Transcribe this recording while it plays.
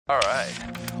All right,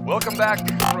 welcome back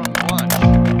from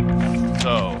lunch.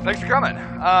 So, thanks for coming.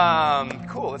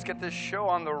 Cool, let's get this show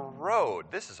on the road.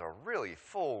 This is a really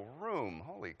full room.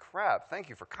 Holy crap, thank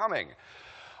you for coming.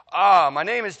 My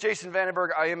name is Jason VandenBerghe.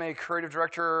 I am a creative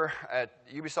director at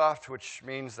Ubisoft, which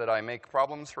means that I make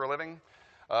problems for a living.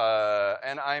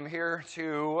 And I'm here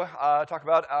to talk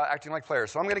about acting like players.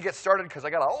 So I'm going to get started because I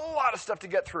got a lot of stuff to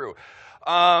get through.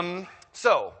 I'm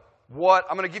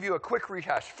going to give you a quick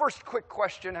rehash. First quick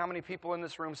question, how many people in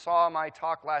this room saw my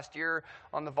talk last year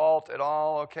on the Vault at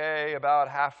all? Okay, about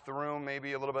half the room,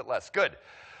 maybe a little bit less. Good.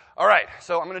 All right,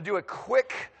 so I'm going to do a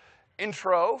quick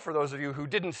intro for those of you who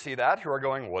didn't see that, who are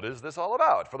going, what is this all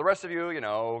about? For the rest of you, get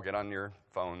on your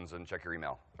phones and check your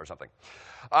email or something.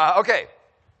 Okay,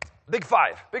 Big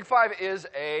Five. Big Five is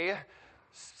a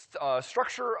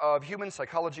structure of human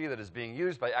psychology that is being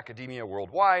used by academia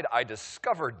worldwide. I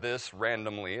discovered this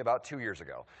randomly about 2 years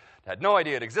ago. I had no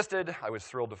idea it existed. I was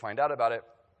thrilled to find out about it.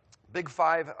 Big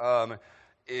Five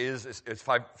is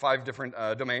five different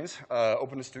domains.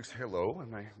 Openness to hello.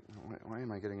 Why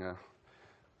am I getting a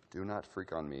do not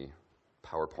freak on me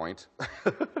PowerPoint?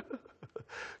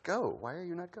 Go. Why are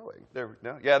you not going?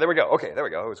 No? Yeah, there we go. Okay, there we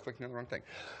go. I was clicking on the wrong thing.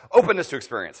 Openness to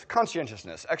experience,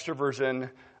 conscientiousness, extroversion,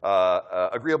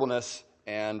 agreeableness,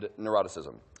 and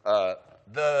neuroticism.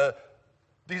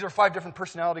 These are 5 different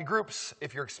personality groups.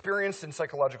 If you're experienced in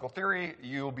psychological theory,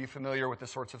 you'll be familiar with the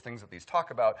sorts of things that these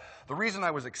talk about. The reason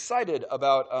I was excited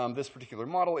about this particular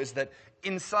model is that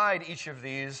inside each of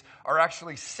these are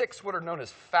actually 6 what are known as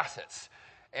facets.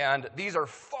 And these are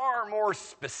far more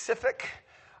specific.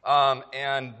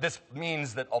 And this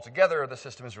means that altogether the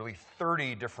system is really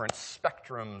 30 different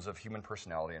spectrums of human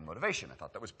personality and motivation. I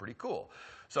thought that was pretty cool.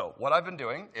 So what I've been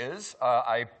doing is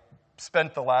I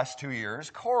spent the last 2 years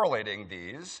correlating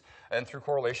these. And through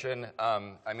correlation,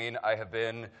 I mean I have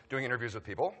been doing interviews with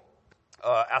people,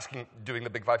 doing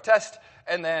the Big Five test,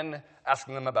 and then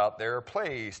asking them about their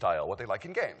play style, what they like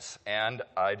in games. And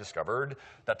I discovered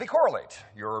that they correlate.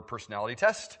 Your personality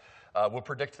test will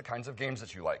predict the kinds of games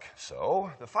that you like.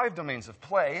 So the 5 domains of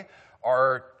play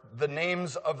are the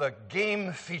names of the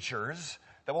game features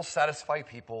that will satisfy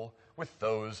people with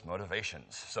those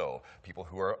motivations. So people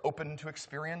who are open to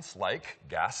experience, like,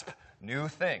 gasp, new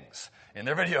things in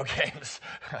their video games.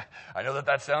 I know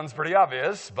that sounds pretty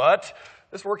obvious, but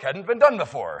this work hadn't been done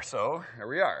before, so here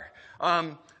we are.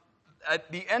 At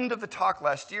the end of the talk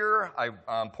last year, I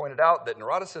pointed out that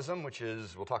neuroticism, which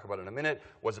is, we'll talk about in a minute,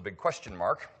 was a big question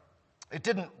mark. It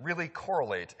didn't really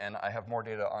correlate, and I have more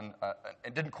data on,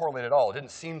 it didn't correlate at all. It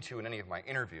didn't seem to in any of my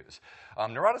interviews.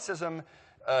 Neuroticism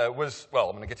was, well,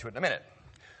 I'm going to get to it in a minute.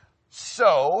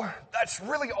 So that's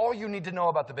really all you need to know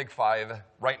about the Big Five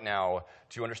right now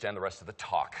to understand the rest of the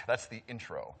talk. That's the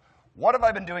intro. What have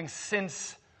I been doing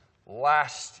since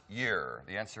last year?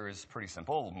 The answer is pretty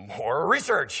simple. More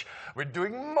research. We're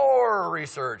doing more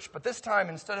research. But this time,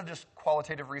 instead of just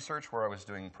qualitative research where I was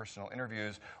doing personal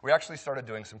interviews, we actually started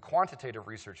doing some quantitative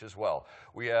research as well.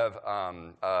 We have,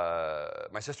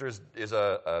 my sister is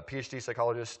a PhD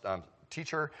psychologist,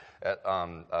 teacher at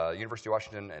University of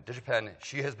Washington at DigiPen.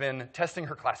 She has been testing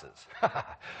her classes.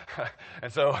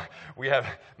 And so we have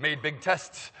made big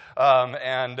tests,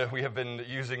 and we have been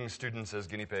using students as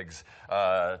guinea pigs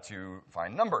to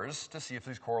find numbers to see if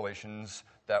these correlations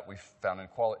that we found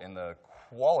in the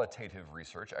qualitative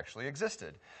research actually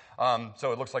existed.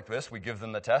 So it looks like this. We give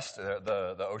them the test,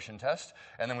 the ocean test,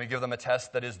 and then we give them a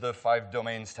test that is the 5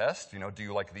 domains test. Do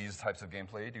you like these types of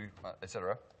gameplay, et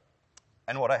cetera.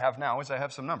 And what I have now is I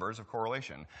have some numbers of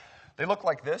correlation. They look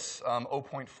like this,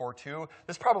 0.42.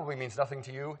 This probably means nothing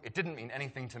to you. It didn't mean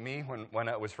anything to me when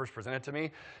it was first presented to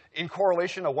me. In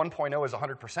correlation, a 1.0 is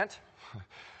 100%,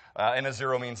 and a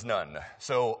 0 means none.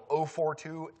 So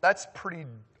 0.42, that's pretty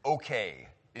okay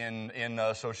in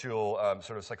social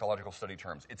sort of psychological study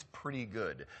terms. It's pretty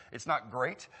good. It's not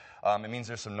great. It means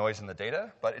there's some noise in the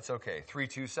data, but it's okay.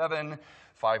 3.27,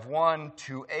 5.1,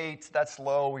 2.8, that's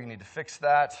low. We need to fix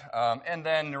that. And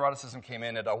then neuroticism came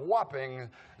in at a whopping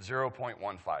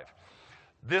 0.15.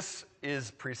 This is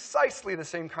precisely the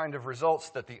same kind of results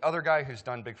that the other guy who's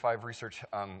done Big Five research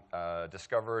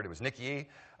discovered. It was Nick Yee,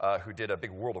 who did a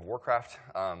big World of Warcraft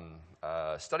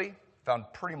study. Found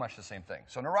pretty much the same thing.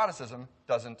 So neuroticism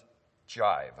doesn't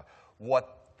jive.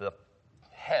 What the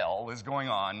hell is going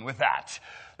on with that?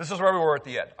 This is where we were at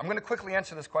the end. I'm going to quickly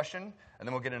answer this question, and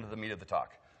then we'll get into the meat of the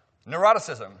talk.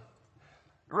 Neuroticism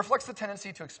reflects the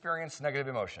tendency to experience negative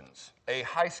emotions. A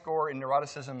high score in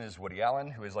neuroticism is Woody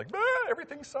Allen, who is like,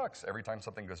 everything sucks every time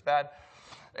something goes bad.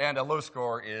 And a low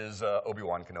score is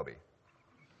Obi-Wan Kenobi,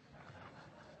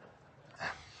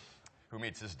 who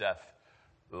meets his death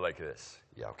like this.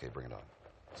 Yeah, okay, bring it on.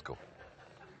 It's cool.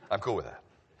 I'm cool with that.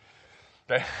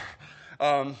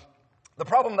 Okay. The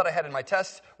problem that I had in my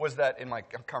tests was that in my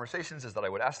conversations is that I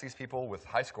would ask these people with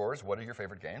high scores, what are your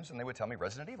favorite games? And they would tell me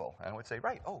Resident Evil. And I would say,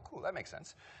 right, oh, cool, that makes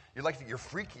sense. You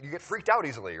get freaked out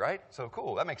easily, right? So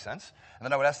cool, that makes sense. And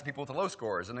then I would ask the people with the low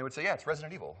scores, and they would say, yeah, it's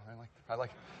Resident Evil. And I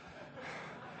like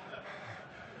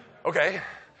okay,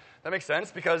 that makes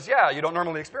sense because, yeah, you don't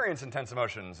normally experience intense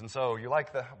emotions. And so you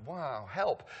like the, wow,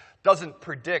 help. Doesn't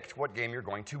predict what game you're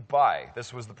going to buy.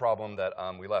 This was the problem that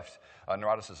we left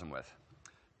neuroticism with.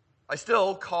 I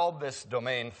still called this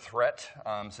domain threat,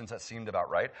 since that seemed about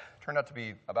right. Turned out to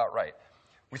be about right.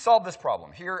 We solved this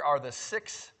problem. Here are the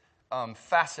 6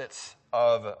 facets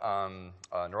of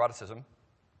neuroticism: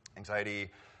 anxiety,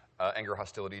 anger,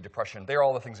 hostility, depression. They're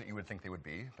all the things that you would think they would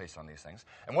be based on these things.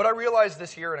 And what I realized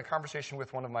this year in a conversation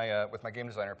with one of my game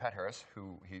designer, Pat Harris,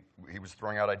 who he was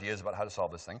throwing out ideas about how to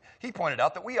solve this thing, he pointed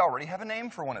out that we already have a name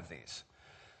for one of these.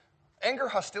 Anger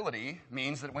hostility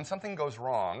means that when something goes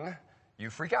wrong, you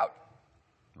freak out.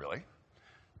 Really?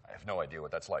 I have no idea what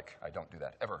that's like. I don't do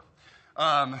that, ever.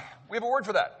 We have a word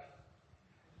for that.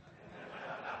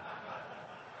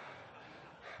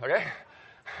 Okay?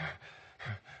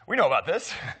 We know about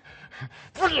this.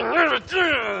 I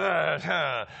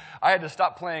had to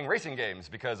stop playing racing games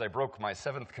because I broke my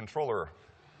 7th controller.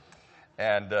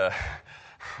 And,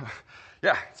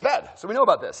 yeah, it's bad. So we know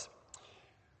about this.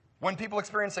 When people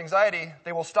experience anxiety,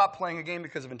 they will stop playing a game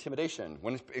because of intimidation.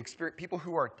 When people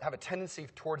who have a tendency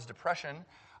towards depression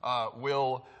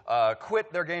will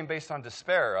quit their game based on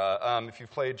despair. If you've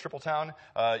played Triple Town,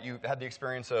 you've had the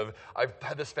experience of, I've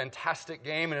had this fantastic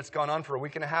game and it's gone on for a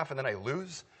week and a half and then I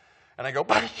lose. And I go,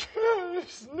 and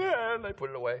I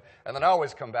put it away. And then I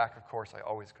always come back, of course. I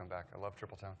always come back. I love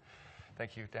Triple Town.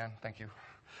 Thank you, Dan. Thank you.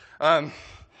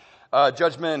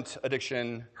 Judgment,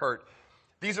 addiction, hurt.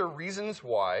 These are reasons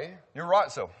why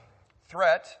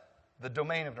threat, the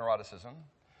domain of neuroticism,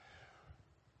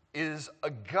 is a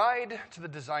guide to the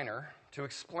designer to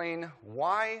explain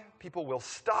why people will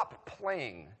stop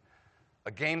playing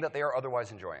a game that they are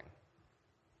otherwise enjoying.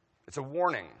 It's a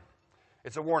warning.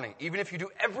 It's a warning. Even if you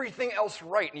do everything else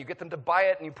right and you get them to buy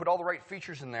it and you put all the right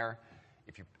features in there,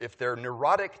 if they're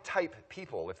neurotic type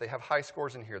people, if they have high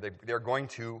scores in here, they're going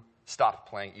to stop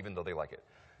playing even though they like it.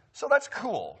 So that's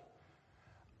cool.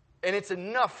 And it's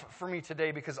enough for me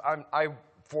today because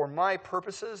for my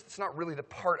purposes, it's not really the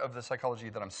part of the psychology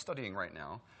that I'm studying right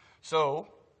now. So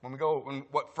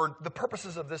for the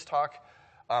purposes of this talk,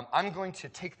 I'm going to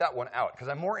take that one out because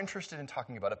I'm more interested in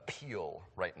talking about appeal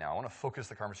right now. I want to focus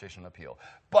the conversation on appeal.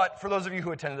 But for those of you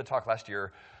who attended the talk last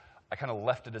year, I kind of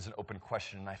left it as an open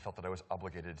question, and I felt that I was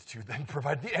obligated to then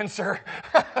provide the answer.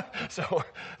 So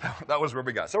that was where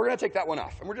we got. So we're going to take that one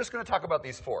off, and we're just going to talk about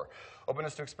these 4.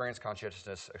 Openness to experience,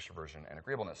 conscientiousness, extroversion, and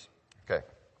agreeableness. Okay.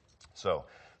 So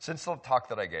since the talk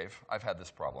that I gave, I've had this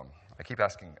problem. I keep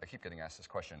getting asked this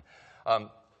question. I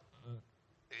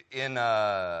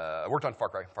worked on Far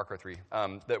Cry 3.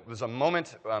 There was a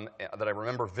moment that I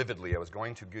remember vividly. I was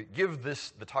going to give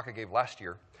the talk I gave last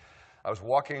year. I was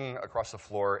walking across the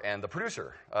floor, and the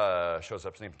producer shows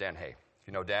up. His name's Dan Hay. If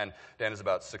you know Dan, Dan is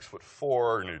about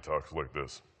 6'4", and he talks like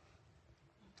this.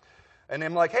 And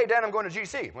I'm like, hey, Dan, I'm going to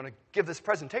GC. I'm going to give this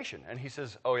presentation. And he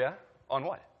says, oh, yeah? On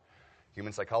what?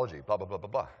 Human psychology, blah, blah, blah, blah,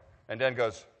 blah. And Dan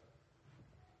goes,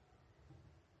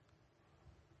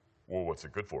 well, what's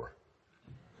it good for?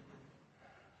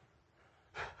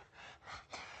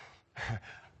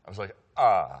 I was like,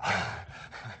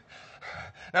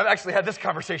 Now, I've actually had this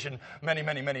conversation many,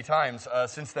 many, many times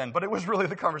since then, but it was really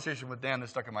the conversation with Dan that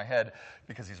stuck in my head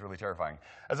because he's really terrifying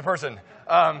as a person.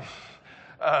 And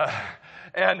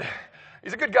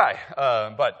he's a good guy,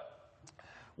 but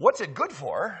what's it good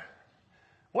for?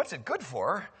 What's it good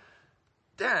for?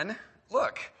 Dan,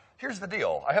 look, here's the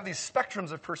deal. I have these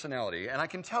spectrums of personality, and I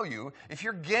can tell you if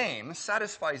your game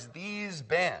satisfies these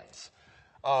bands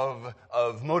of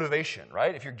motivation,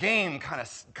 right? If your game kind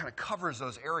of covers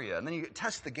those areas, and then you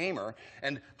test the gamer,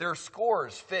 and their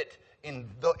scores fit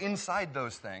inside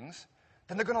those things,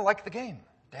 then they're going to like the game,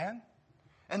 Dan.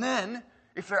 And then,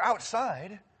 if they're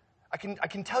outside, I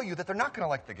can tell you that they're not going to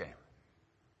like the game.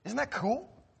 Isn't that cool?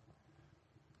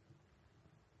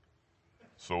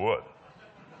 So what?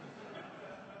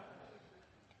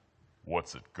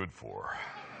 What's it good for?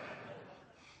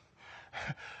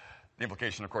 The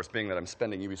implication, of course, being that I'm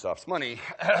spending Ubisoft's money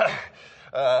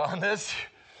on this.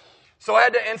 So I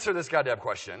had to answer this goddamn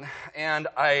question, and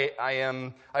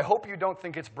I hope you don't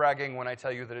think it's bragging when I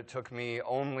tell you that it took me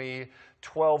only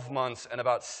 12 months and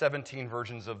about 17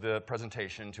 versions of the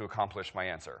presentation to accomplish my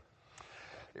answer.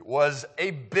 It was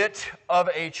a bit of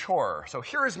a chore. So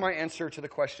here is my answer to the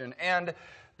question, and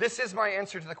This is my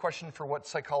answer to the question for what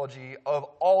psychology of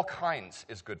all kinds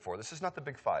is good for. This is not the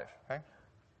big five, okay?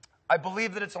 I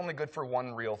believe that it's only good for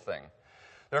one real thing.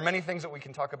 There are many things that we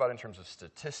can talk about in terms of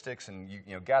statistics and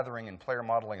gathering and player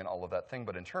modeling and all of that thing,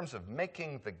 but in terms of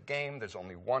making the game, there's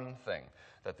only one thing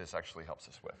that this actually helps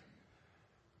us with.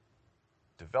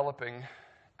 Developing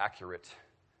accurate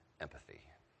empathy.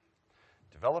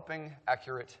 Developing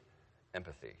accurate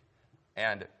empathy.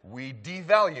 And we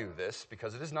devalue this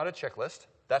because it is not a checklist.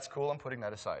 That's cool, I'm putting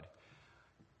that aside.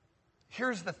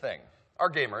 Here's the thing. Our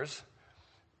gamers,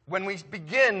 when we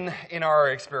begin in our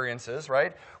experiences,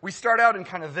 right, we start out in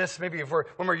kind of this, maybe when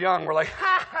we're young, we're like,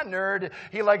 ha, nerd,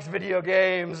 he likes video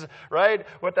games, right?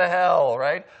 What the hell,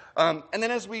 right? And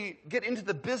then as we get into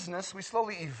the business, we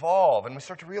slowly evolve, and we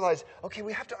start to realize, okay,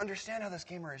 we have to understand how this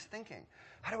gamer is thinking.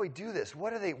 How do we do this?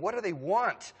 What do they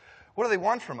want? What do they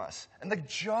want from us? And the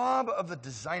job of the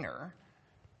designer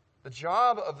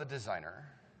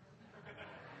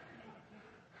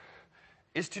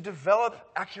is to develop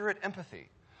accurate empathy,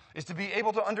 is to be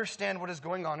able to understand what is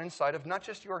going on inside of not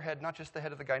just your head, not just the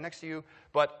head of the guy next to you,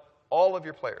 but all of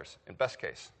your players, in best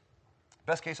case.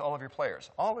 Best case, all of your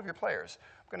players. All of your players.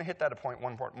 I'm going to hit that point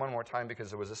one more time because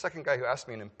there was a second guy who asked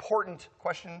me an important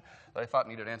question that I thought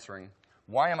needed answering.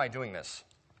 Why am I doing this?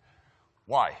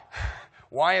 Why?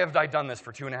 Why have I done this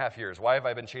for 2.5 years? Why have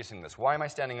I been chasing this? Why am I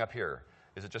standing up here?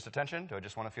 Is it just attention? Do I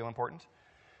just want to feel important?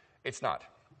 It's not.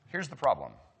 Here's the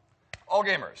problem. All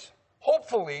gamers.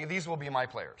 Hopefully, these will be my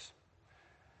players.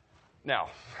 Now,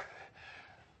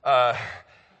 the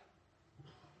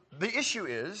issue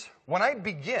is, when I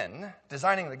begin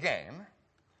designing the game,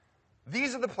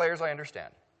 these are the players I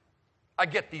understand. I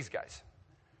get these guys,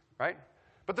 right?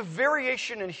 But the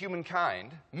variation in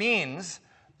humankind means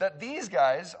that these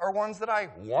guys are ones that I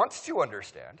want to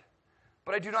understand,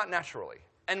 but I do not naturally.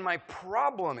 And my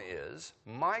problem is,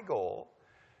 my goal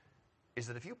is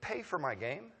that if you pay for my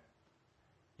game,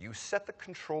 you set the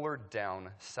controller down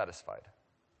satisfied,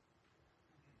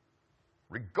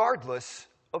 regardless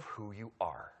of who you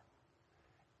are.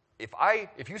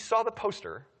 If you saw the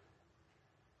poster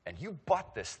and you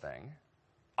bought this thing,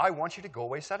 I want you to go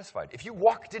away satisfied. If you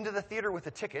walked into the theater with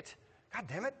a ticket, God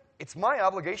damn it, it's my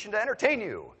obligation to entertain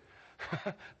you.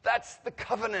 That's the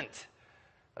covenant.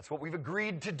 That's what we've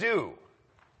agreed to do.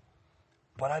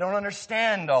 But I don't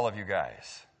understand all of you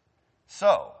guys.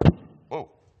 So,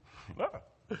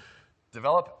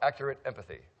 develop accurate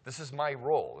empathy. This is my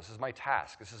role. This is my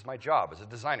task. This is my job as a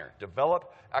designer.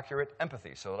 Develop accurate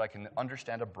empathy so that I can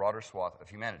understand a broader swath of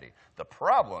humanity. The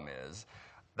problem is,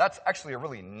 that's actually a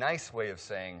really nice way of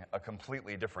saying a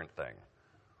completely different thing.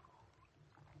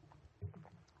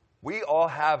 We all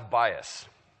have bias,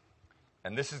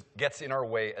 and this gets in our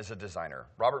way as a designer.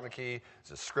 Robert McKee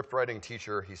is a script writing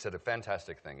teacher. He said a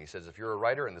fantastic thing. He says if you're a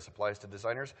writer, and this applies to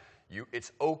designers,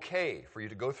 it's okay for you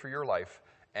to go through your life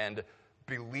and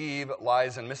believe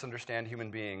lies and misunderstand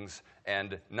human beings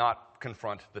and not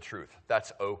confront the truth.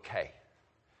 That's okay.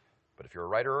 But if you're a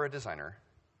writer or a designer,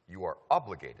 you are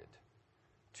obligated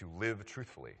to live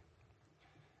truthfully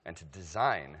and to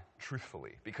design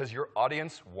truthfully because your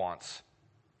audience wants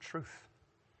truth.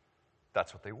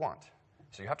 That's what they want.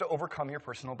 So you have to overcome your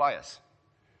personal bias.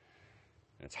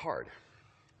 And it's hard.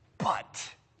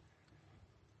 But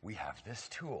we have this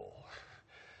tool.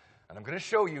 And I'm going to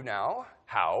show you now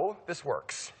how this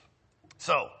works.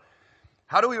 So,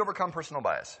 how do we overcome personal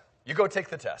bias? You go take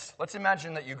the test. Let's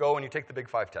imagine that you go and you take the Big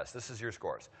Five test. This is your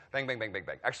scores. Bang, bang, bang, bang,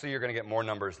 bang. Actually, you're going to get more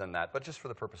numbers than that, but just for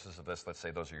the purposes of this, let's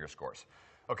say those are your scores.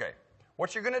 Okay,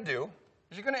 what you're going to do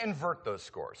is you're going to invert those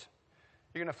scores.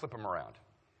 You're going to flip them around,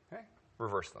 okay?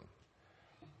 Reverse them.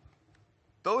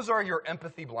 Those are your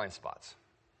empathy blind spots.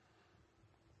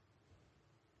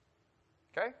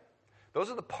 Okay? Those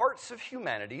are the parts of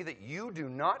humanity that you do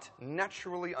not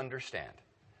naturally understand.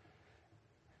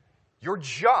 Your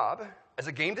job as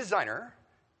a game designer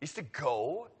is to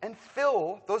go and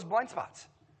fill those blind spots.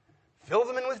 Fill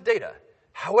them in with data,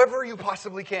 however you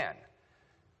possibly can.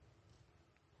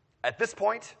 At this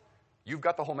point, you've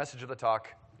got the whole message of the talk.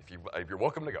 You're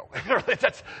welcome to go.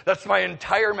 That's my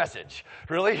entire message.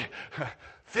 Really?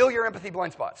 Fill your empathy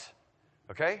blind spots.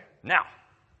 Okay? Now,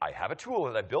 I have a tool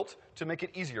that I built to make it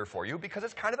easier for you because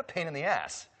it's kind of a pain in the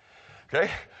ass. Okay?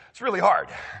 It's really hard.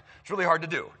 It's really hard to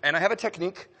do. And I have a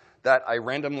technique that I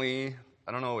randomly,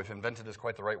 I don't know if invented is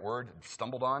quite the right word,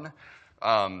 stumbled on.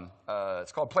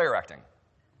 It's called player acting.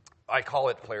 I call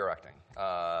it player acting.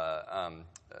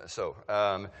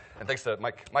 And thanks to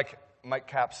Mike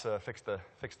Capps fixed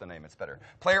the name. It's better.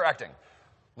 Player acting.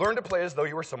 Learn to play as though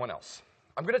you were someone else.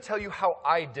 I'm going to tell you how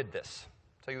I did this.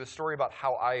 Tell you the story about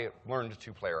how I learned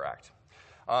to player act.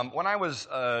 When I was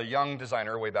a young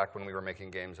designer, way back when we were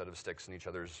making games out of sticks and each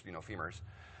other's femurs,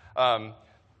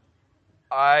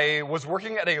 I was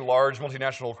working at a large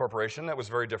multinational corporation that was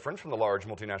very different from the large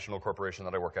multinational corporation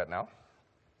that I work at now.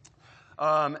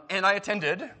 And I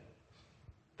attended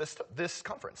this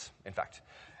conference, in fact.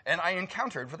 And I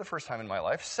encountered, for the first time in my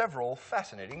life, several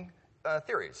fascinating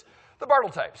theories. The Bartle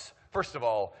types. First of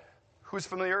all, who's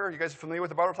familiar? Are you guys familiar with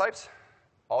the Bartle types?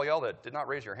 All y'all that did not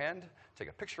raise your hand, take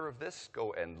a picture of this,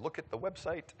 go and look at the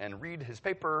website and read his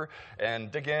paper and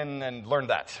dig in and learn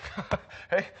that.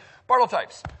 Okay? Bartle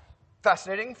types.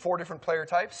 Fascinating. 4 different player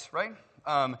types, right?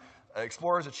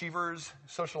 Explorers, achievers,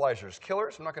 socializers,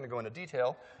 killers. I'm not going to go into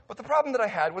detail. But the problem that I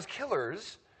had was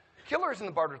killers. Killers in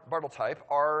the Bartle type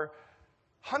are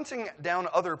hunting down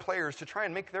other players to try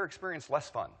and make their experience less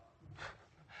fun.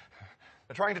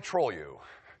 They're trying to troll you.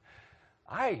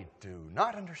 I do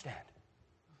not understand.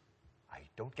 I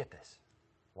don't get this.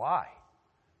 Why?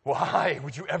 Why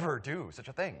would you ever do such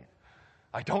a thing?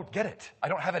 I don't get it. I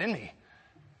don't have it in me.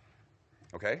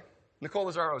 Okay? Nicole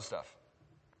Lazzaro's stuff.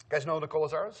 You guys know Nicole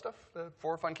Lazzaro's stuff? The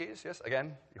 4 fun keys? Yes?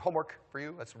 Again, homework for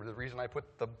you. That's the reason I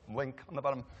put the link on the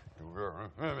bottom.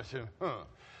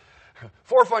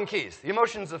 4 fun keys. The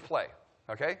emotions of play.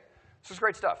 Okay? This is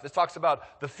great stuff. This talks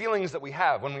about the feelings that we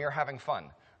have when we are having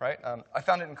fun. Right? I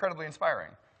found it incredibly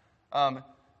inspiring.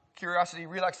 Curiosity,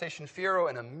 relaxation, fear,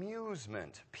 and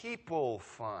amusement. People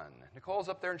fun. Nicole's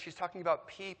up there and she's talking about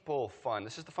people fun.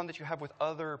 This is the fun that you have with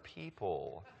other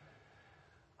people.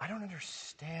 I don't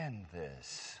understand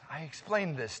this.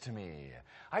 Explain this to me.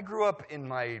 I grew up in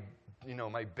my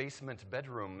basement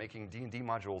bedroom making D&D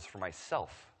modules for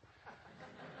myself.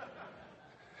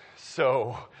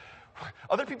 So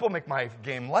other people make my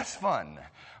game less fun.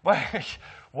 But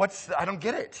I don't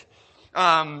get it.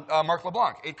 Mark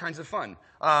LeBlanc, 8 kinds of fun.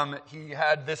 He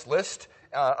had this list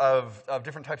of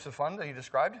different types of fun that he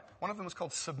described. One of them was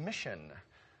called submission.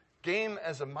 Game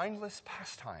as a mindless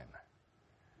pastime.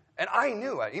 And I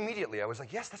knew immediately, I was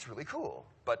like, yes, that's really cool.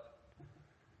 But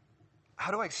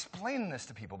how do I explain this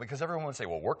to people? Because everyone would say,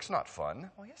 well, work's not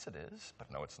fun. Well, yes, it is, but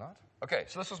no, it's not. Okay,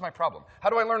 so this was my problem. How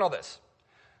do I learn all this?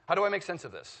 How do I make sense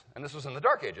of this? And this was in the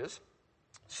dark ages.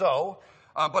 So,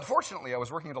 but fortunately, I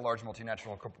was working at a large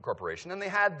multinational corporation, and they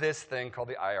had this thing called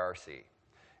the IRC.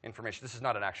 Information. This is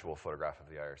not an actual photograph of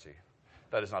the IRC.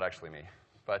 That is not actually me.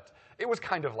 But it was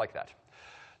kind of like that.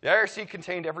 The IRC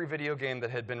contained every video game that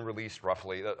had been released,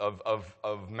 roughly,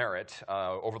 of merit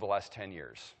over the last 10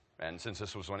 years. And since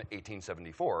this was in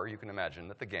 1874, you can imagine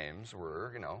that the games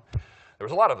were, there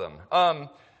was a lot of them.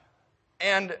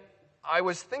 And I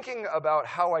was thinking about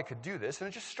how I could do this, and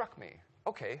it just struck me.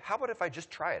 Okay, how about if I just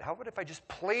try it? How about if I just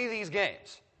play these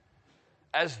games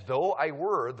as though I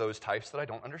were those types that I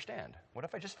don't understand? What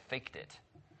if I just faked it?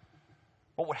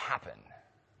 What would happen?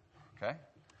 Okay?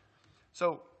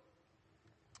 So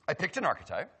I picked an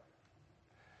archetype.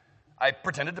 I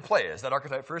pretended to play as that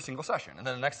archetype for a single session. And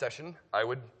then the next session, I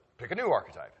would pick a new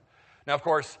archetype. Now, of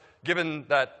course, given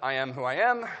that I am who I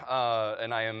am,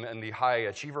 and I am in the high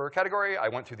achiever category, I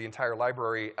went through the entire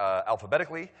library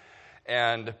alphabetically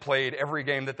and played every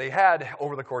game that they had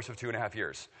over the course of 2.5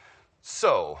 years.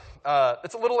 So,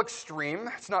 it's a little extreme.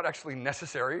 It's not actually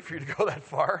necessary for you to go that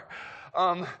far.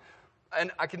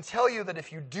 And I can tell you that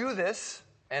if you do this,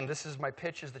 and this is my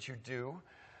pitch, is that you do,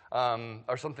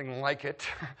 or something like it,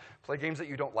 play games that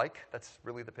you don't like. That's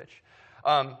really the pitch.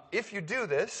 If you do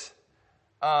this,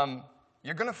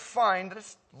 you're going to find that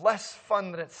it's less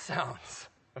fun than it sounds.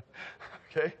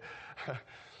 Okay?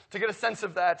 To get a sense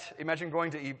of that, imagine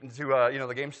going to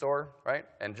the game store, right,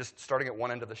 and just starting at one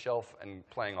end of the shelf and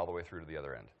playing all the way through to the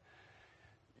other end.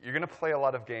 You're going to play a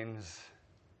lot of games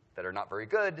that are not very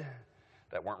good,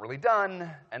 that weren't really done,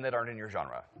 and that aren't in your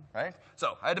genre, right?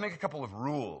 So I had to make a couple of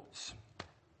rules.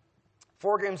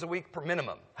 4 games a week per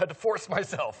minimum. I had to force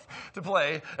myself to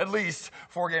play at least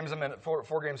 4 games a minute, 4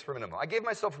 games per minimum. I gave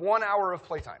myself 1 hour of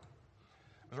playtime.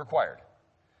 It was required.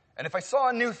 And if I saw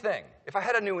a new thing, if I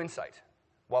had a new insight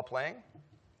while playing,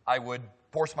 I would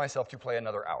force myself to play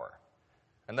another hour.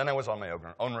 And then I was on my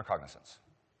own recognizance.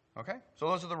 Okay? So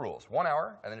those are the rules. 1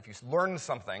 hour, and then if you learn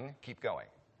something, keep going.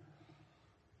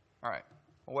 All right.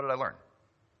 Well, what did I learn?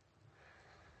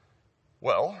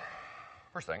 Well,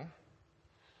 first thing,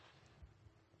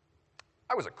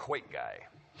 I was a Quake guy.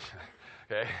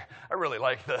 Okay? I really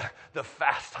like the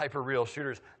fast, hyper-real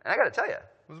shooters. And I got to tell you,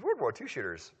 those World War II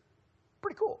shooters,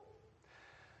 pretty cool.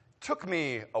 Took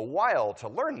me a while to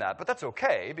learn that, but that's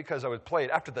okay, because I was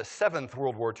played after the 7th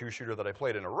World War II shooter that I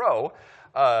played in a row.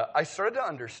 I started to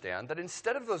understand that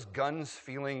instead of those guns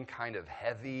feeling kind of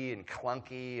heavy and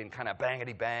clunky and kind of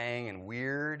bangity-bang and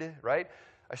weird, right?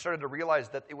 I started to realize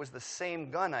that it was the same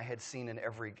gun I had seen in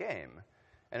every game.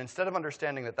 And instead of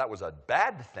understanding that that was a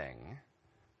bad thing,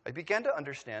 I began to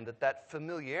understand that that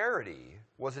familiarity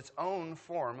was its own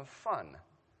form of fun.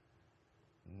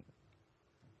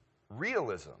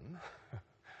 Realism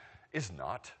is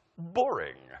not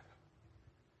boring.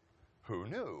 Who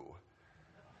knew?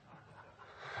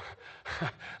 I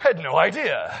had no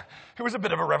idea. It was a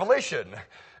bit of a revelation.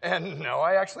 And now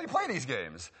I actually play these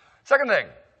games. Second thing,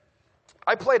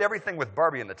 I played everything with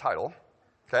Barbie in the title,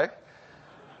 okay?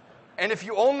 And if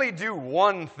you only do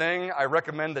one thing, I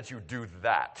recommend that you do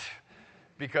that,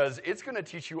 because it's going to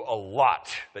teach you a lot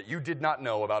that you did not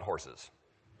know about horses,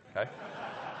 okay?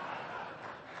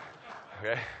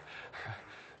 Okay?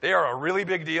 They are a really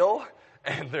big deal,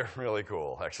 and they're really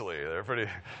cool, actually. It's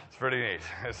pretty neat.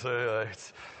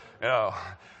 You know,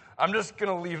 I'm just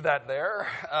going to leave that there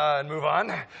and move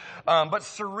on. But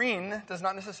serene does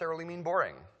not necessarily mean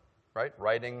boring, right?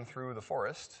 Riding through the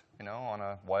forest, you know, on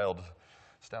a wild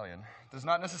stallion does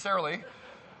not necessarily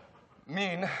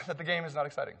mean that the game is not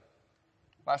exciting.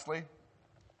 Lastly,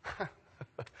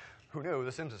 who knew?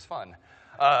 The Sims is fun.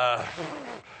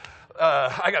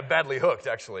 I got badly hooked,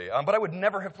 actually. But I would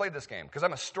never have played this game, because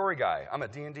I'm a story guy. I'm a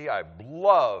D&D. I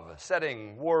love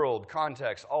setting, world,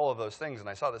 context, all of those things. And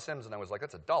I saw The Sims, and I was like,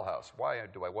 that's a dollhouse. Why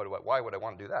would I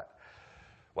want to do that?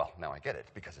 Well, now I get it,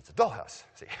 because it's a dollhouse.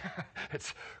 See,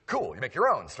 it's cool. You make your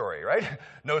own story, right?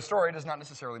 No story does not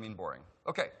necessarily mean boring.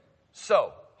 Okay,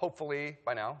 so hopefully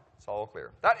by now it's all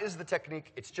clear. That is the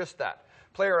technique. It's just that.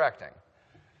 Player acting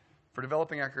for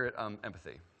developing accurate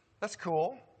empathy. That's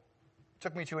cool.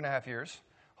 Took me 2.5 years.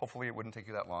 Hopefully it wouldn't take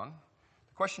you that long.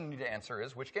 The question you need to answer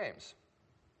is, which games?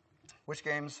 Which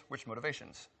games, which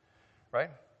motivations, right?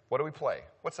 What do we play?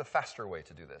 What's a faster way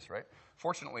to do this, right?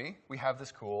 Fortunately, we have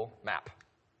this cool map.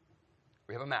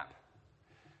 We have a map.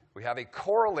 We have a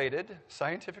correlated,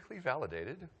 scientifically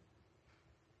validated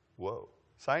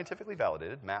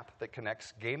map that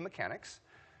connects game mechanics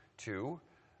to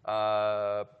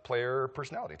player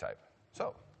personality type.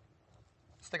 So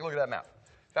let's take a look at that map.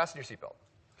 Fasten your seatbelt.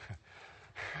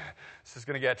 This is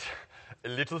going to get a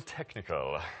little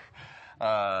technical.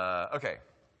 Okay.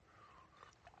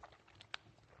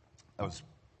 Let's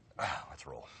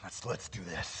roll. Let's do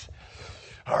this.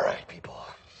 All right, people.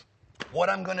 What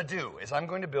I'm going to do is I'm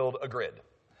going to build a grid.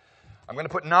 I'm going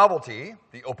to put novelty,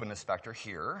 the openness factor,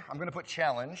 here. I'm going to put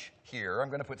challenge here. I'm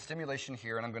going to put stimulation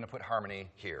here, and I'm going to put harmony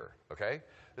here, okay?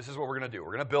 This is what we're going to do.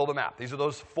 We're going to build a map. These are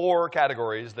those 4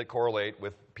 categories that correlate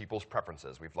with people's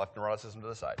preferences. We've left neuroticism to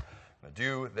the side. I'm going to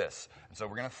do this. And so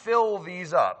we're going to fill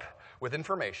these up with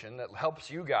information that helps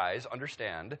you guys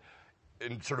understand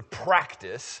and sort of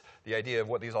practice the idea of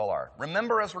what these all are.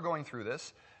 Remember, as we're going through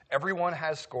this, everyone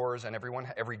has scores, and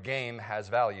every game has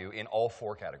value in all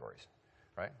 4 categories,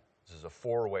 right? This is a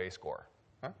 4-way score.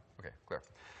 Huh? Okay, clear.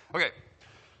 Okay,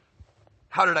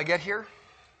 how did I get here?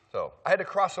 So I had to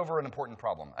cross over an important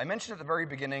problem. I mentioned at the very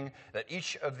beginning that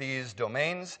each of these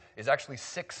domains is actually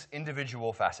 6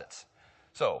 individual facets.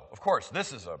 So, of course,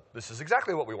 this is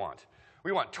exactly what we want.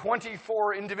 We want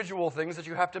 24 individual things that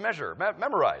you have to measure,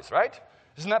 memorize, right?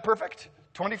 Isn't that perfect?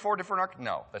 24 different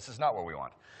No, this is not what we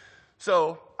want.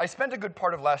 So I spent a good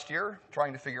part of last year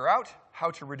trying to figure out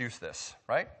how to reduce this,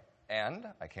 right? And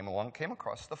I came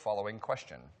across the following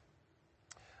question.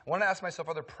 I wanted to ask myself,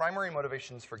 are there primary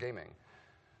motivations for gaming?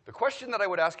 The question that I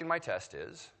would ask in my test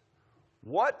is,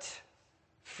 what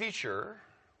feature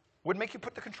would make you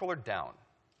put the controller down?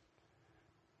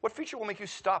 What feature will make you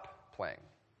stop playing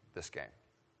this game,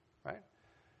 right?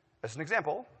 As an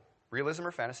example, realism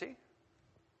or fantasy?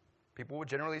 People would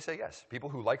generally say yes. People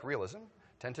who like realism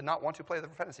tend to not want to play the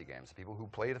fantasy games. People who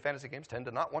play the fantasy games tend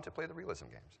to not want to play the realism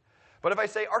games. But if I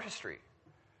say artistry,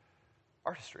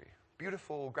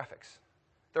 beautiful graphics.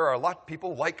 There are a lot of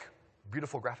people like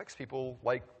beautiful graphics. People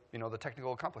like, the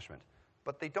technical accomplishment.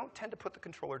 But they don't tend to put the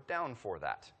controller down for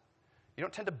that. You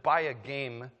don't tend to buy a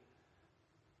game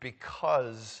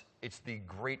because it's the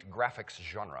great graphics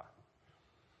genre,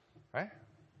 right?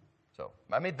 So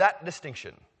I made that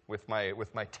distinction with my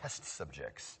test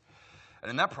subjects. And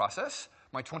in that process,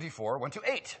 my 24 went to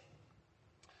 8.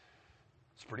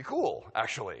 It's pretty cool,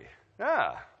 actually.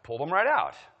 Yeah, pulled them right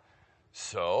out.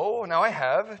 So now I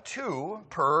have 2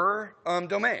 per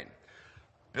domain.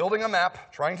 Building a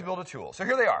map, trying to build a tool. So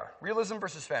here they are, realism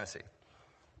versus fantasy.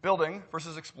 Building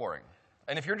versus exploring.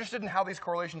 And if you're interested in how these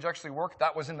correlations actually work,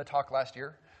 that was in the talk last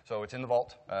year. So it's in the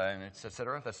vault, and it's et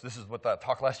cetera. This is what the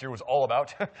talk last year was all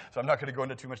about. So I'm not going to go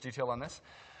into too much detail on this.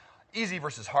 Easy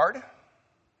versus hard.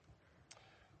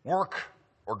 Work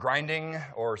or grinding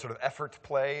or sort of effort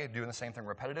play, doing the same thing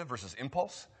repetitive versus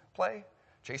impulse play,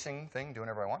 chasing thing, doing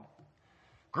whatever I want.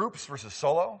 groups versus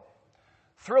solo,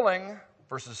 thrilling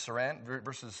versus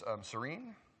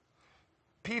serene,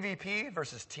 PvP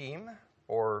versus team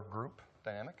or group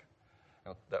dynamic.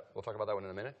 We'll talk about that one in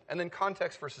a minute. And then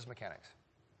context versus mechanics.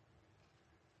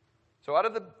 So out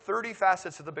of the 30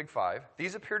 facets of the Big Five,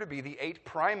 these appear to be the 8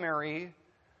 primary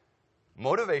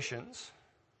motivations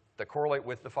that correlate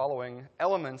with the following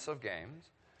elements of games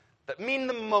that mean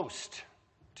the most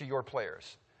to your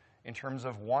players in terms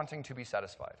of wanting to be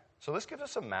satisfied. So this gives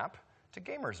us a map to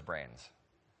gamers' brains,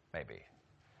 maybe.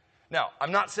 Now,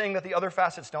 I'm not saying that the other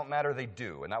facets don't matter, they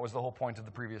do, and that was the whole point of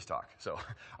the previous talk. So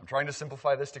I'm trying to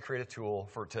simplify this to create a tool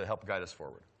to help guide us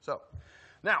forward. So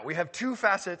now we have 2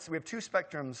 facets, we have 2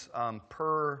 spectrums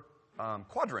per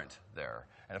quadrant there.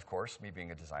 And of course, me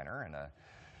being a designer and an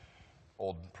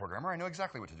old programmer, I know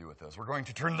exactly what to do with those. We're going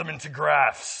to turn them into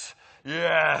graphs.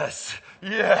 Yes,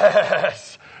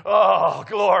 yes, oh,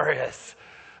 glorious.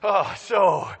 Oh,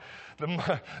 so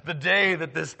the day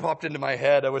that this popped into my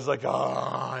head, I was like,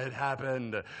 oh, it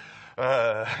happened.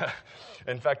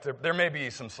 In fact, there may be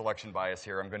some selection bias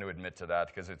here. I'm going to admit to that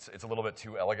because it's a little bit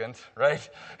too elegant, right?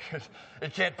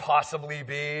 It can't possibly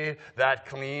be that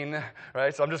clean,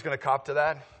 right? So I'm just going to cop to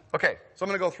that. Okay, so I'm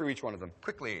going to go through each one of them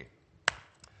quickly.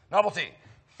 Novelty,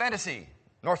 fantasy,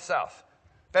 north-south.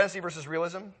 Fantasy versus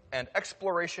realism, and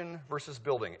exploration versus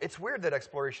building. It's weird that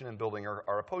exploration and building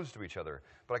are opposed to each other,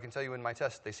 but I can tell you in my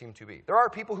test they seem to be. There are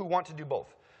people who want to do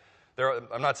both.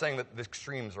 I'm not saying that the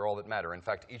extremes are all that matter. In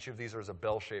fact, each of these is a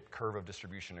bell-shaped curve of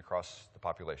distribution across the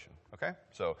population, okay?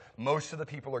 So most of the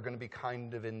people are going to be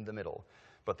kind of in the middle.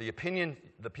 But the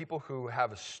people who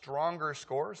have stronger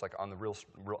scores, like on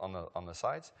the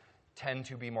sides, tend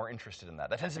to be more interested in that.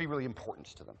 That tends to be really important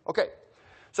to them. Okay.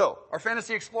 So, our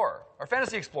fantasy explorer. Our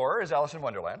fantasy explorer is Alice in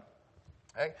Wonderland,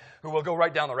 okay, who will go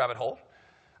right down the rabbit hole.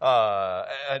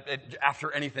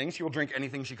 After anything, she will drink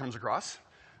anything she comes across,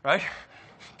 right?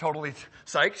 Totally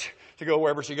psyched to go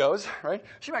wherever she goes, right?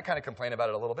 She might kind of complain about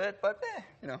it a little bit, but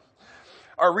you know.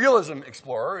 Our realism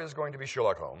explorer is going to be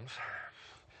Sherlock Holmes.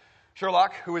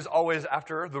 Sherlock, who is always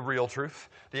after the real truth,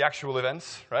 the actual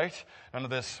events, right? None of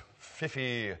this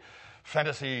fiffy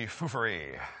fantasy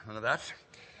foofery, none of that.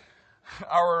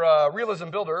 Our realism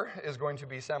builder is going to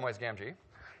be Samwise Gamgee,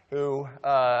 who,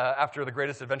 after the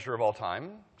greatest adventure of all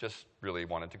time, just really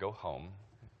wanted to go home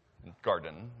and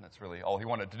garden. That's really all he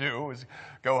wanted to do, was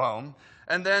go home.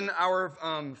 And then our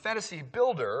fantasy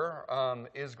builder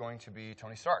is going to be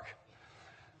Tony Stark,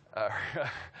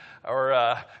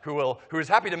 who is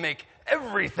happy to make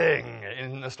everything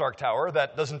in the Stark Tower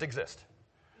that doesn't exist.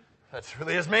 That's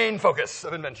really his main focus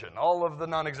of invention, all of the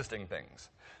non-existing things.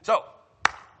 So,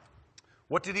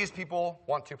 what do these people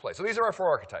want to play? So these are our 4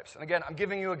 archetypes. And again, I'm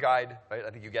giving you a guide, right? I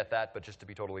think you get that, but just to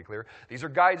be totally clear, these are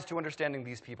guides to understanding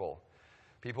these people.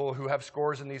 People who have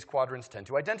scores in these quadrants tend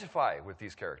to identify with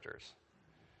these characters.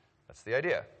 That's the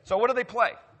idea. So what do they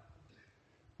play?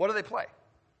 What do they play?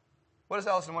 What does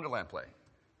Alice in Wonderland play?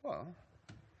 Well,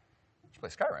 she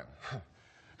plays Skyrim.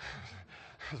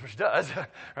 That's what she does,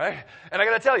 right? And I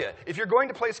got to tell you, if you're going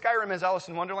to play Skyrim as Alice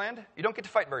in Wonderland, you don't get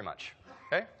to fight very much,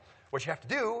 okay? What you have to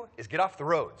do is get off the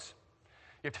roads.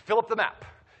 You have to fill up the map.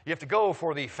 You have to go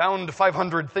for the Found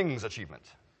 500 Things achievement.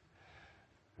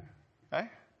 Okay?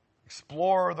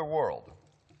 Explore the world.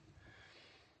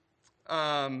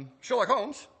 Sherlock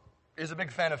Holmes is a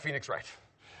big fan of Phoenix Wright.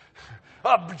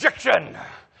 Objection!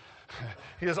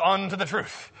 He is on to the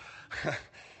truth.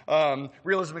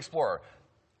 Realism explorer.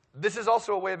 This is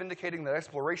also a way of indicating that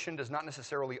exploration does not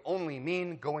necessarily only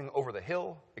mean going over the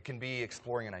hill. It can be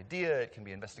exploring an idea. It can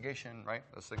be investigation, right?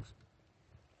 Those things.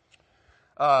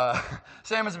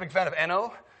 Sam is a big fan of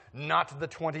Anno, not the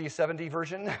 2070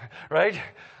 version, right?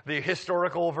 The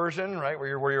historical version, right?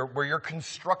 Where you're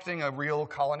constructing a real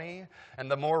colony,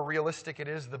 and the more realistic it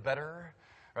is, the better,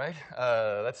 right?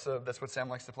 That's what Sam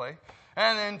likes to play.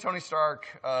 And then Tony Stark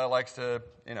likes to,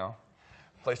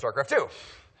 play StarCraft 2.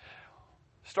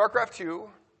 StarCraft 2,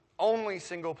 only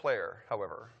single player,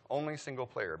 however. Only single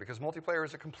player, because multiplayer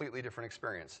is a completely different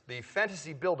experience. The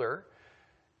fantasy builder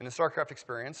in the StarCraft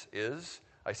experience is,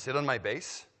 I sit on my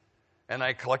base, and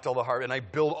I collect all the and I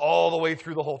build all the way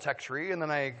through the whole tech tree, and then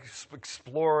I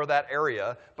explore that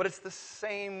area. But it's the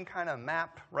same kind of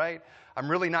map, right? I'm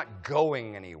really not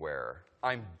going anywhere.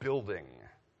 I'm building.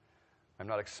 I'm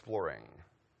not exploring.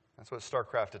 That's what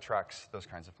StarCraft attracts those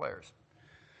kinds of players.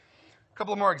 A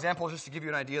couple of more examples just to give you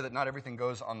an idea that not everything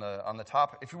goes on the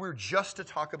top. If we were just to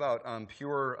talk about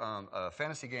pure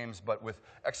fantasy games but with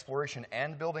exploration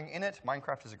and building in it,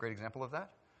 Minecraft is a great example of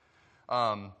that.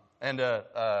 And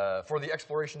for the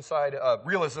exploration side,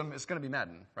 realism is going to be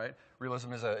Madden, right?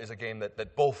 Realism is a game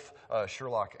that both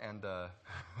Sherlock and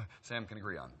Sam can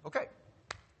agree on. Okay,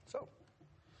 so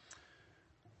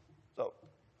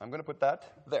I'm going to put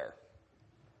that there.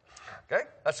 Okay,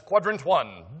 that's quadrant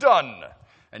 1, done.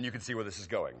 And you can see where this is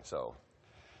going, so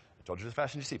I told you to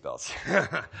fasten your seatbelts.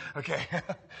 Okay,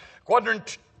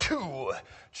 quadrant 2,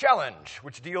 challenge,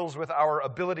 which deals with our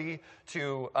ability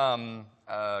to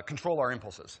control our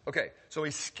impulses. Okay, so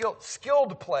a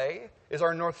skilled play is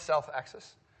our north-south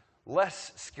axis.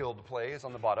 Less skilled play is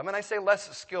on the bottom. And I say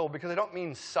less skilled because I don't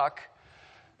mean suck.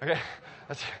 Okay,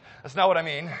 that's not what I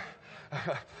mean.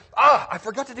 I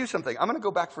forgot to do something. I'm going to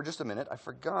go back for just a minute. I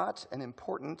forgot an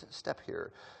important step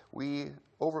here. We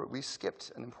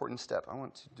skipped an important step. I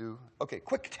want to do, okay,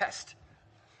 quick test.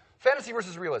 Fantasy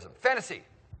versus realism. Fantasy.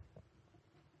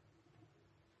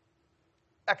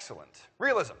 Excellent.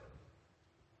 Realism.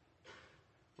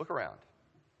 Look around.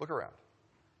 Look around.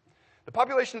 The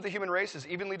population of the human race is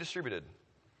evenly distributed.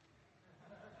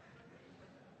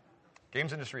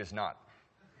 Games industry is not.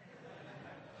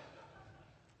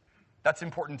 That's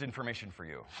important information for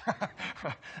you.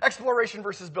 Exploration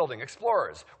versus building.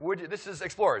 Explorers. This is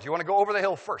explorers. You want to go over the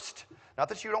hill first. Not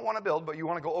that you don't want to build, but you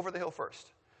want to go over the hill first.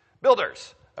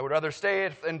 Builders. I would rather stay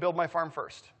and build my farm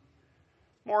first.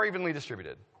 More evenly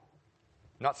distributed.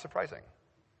 Not surprising.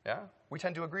 Yeah? We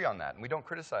tend to agree on that, and we don't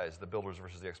criticize the builders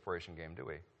versus the exploration game, do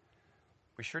we?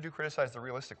 We sure do criticize the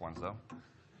realistic ones, though.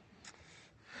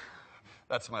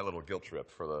 That's my little guilt trip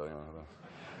for the...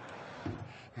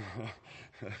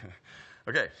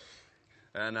 Okay,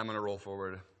 and I'm going to roll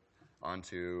forward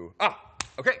onto,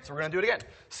 okay, so we're going to do it again.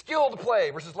 Skilled play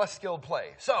versus less skilled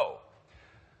play. So,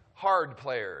 hard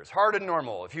players, hard and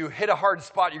normal. If you hit a hard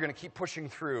spot, you're going to keep pushing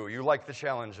through. You like the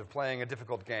challenge of playing a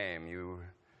difficult game.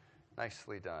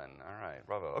 Nicely done. All right,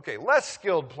 bravo. Okay, less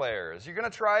skilled players. You're going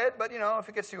to try it, but, if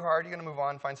it gets too hard, you're going to move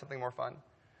on, find something more fun.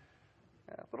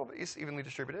 Yeah, a little bit evenly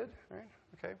distributed, right?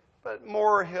 Okay, but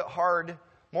more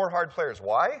hard players.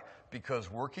 Why?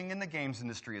 Because working in the games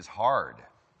industry is hard.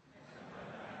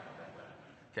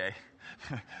 Okay?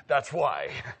 That's why.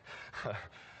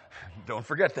 Don't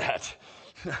forget that.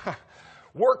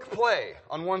 Work play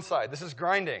on one side. This is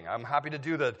grinding. I'm happy to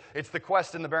do it's the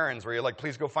quest in the Barrens where you're like,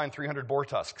 please go find 300 boar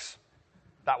tusks.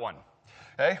 That one.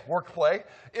 Okay? Work play.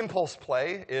 Impulse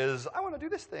play is, I want to do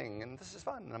this thing, and this is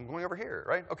fun, and I'm going over here,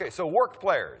 right? Okay, so work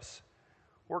players.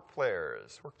 Work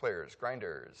players,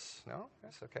 grinders. No?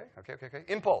 Yes, okay.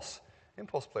 Impulse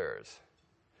players.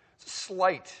 It's a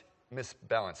slight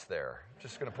misbalance there.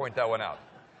 Just going to point that one out.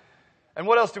 And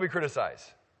what else do we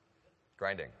criticize?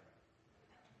 Grinding.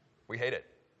 We hate it.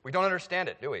 We don't understand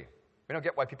it, do we? We don't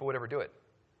get why people would ever do it.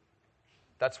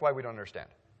 That's why we don't understand.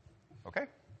 Okay?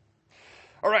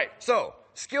 All right, so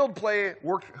skilled play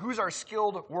work. Who's our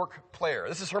skilled work player?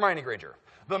 This is Hermione Granger,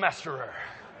 the masterer.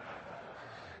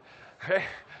 Okay?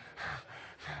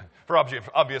 For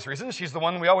obvious reasons, she's the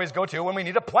one we always go to when we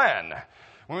need a plan,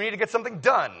 when we need to get something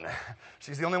done.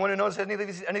 She's the only one who knows any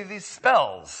of these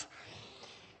spells.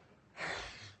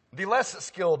 The less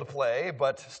skilled play,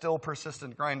 but still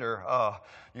persistent grinder.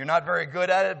 You're not very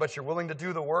good at it, but you're willing to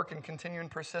do the work and continue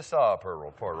and persist.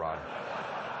 Poor Ron.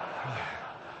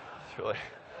 It's really,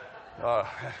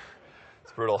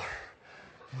 it's brutal.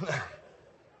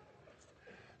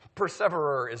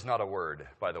 Perseverer is not a word,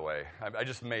 by the way. I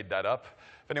just made that up.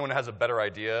 If anyone has a better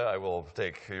idea, I will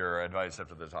take your advice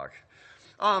after the talk.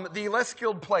 The less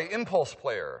skilled play, impulse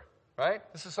player, right?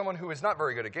 This is someone who is not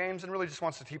very good at games and really just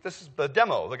wants to keep, this is the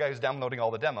demo, the guy who's downloading all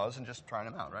the demos and just trying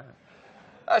them out, right?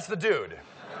 That's the dude.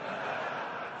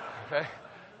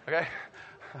 Okay?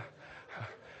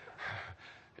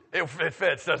 It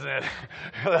fits, doesn't it?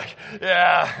 Like,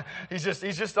 yeah, he's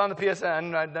just on the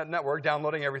PSN network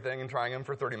downloading everything and trying them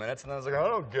for 30 minutes, and then I was like, I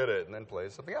don't get it, and then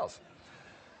plays something else.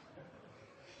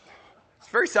 He's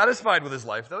very satisfied with his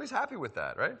life, though. He's happy with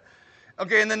that, right?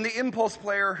 Okay, and then the impulse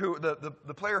player,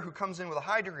 the player who comes in with a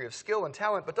high degree of skill and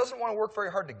talent, but doesn't want to work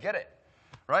very hard to get it,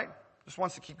 right? Just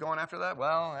wants to keep going after that.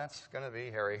 Well, that's going to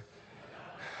be Harry.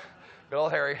 Good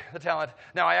old Harry, the talent.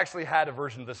 Now, I actually had a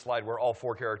version of this slide where all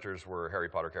 4 characters were Harry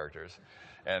Potter characters,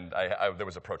 and there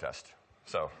was a protest.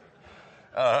 So,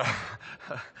 but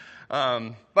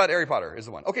Harry Potter is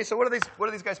the one. Okay, so what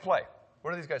do these guys play?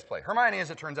 What do these guys play? Hermione,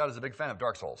 as it turns out, is a big fan of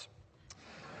Dark Souls.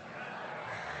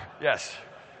 Yes.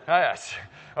 Oh, yes.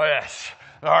 Oh, yes.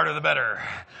 The harder, the better.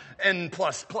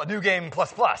 New game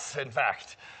plus, in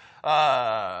fact.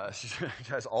 She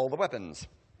has all the weapons.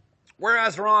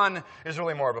 Whereas Ron is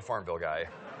really more of a Farmville guy.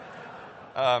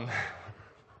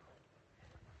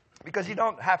 Because you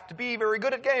don't have to be very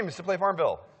good at games to play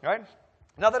Farmville, right?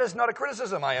 Now, that is not a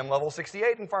criticism. I am level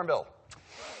 68 in Farmville.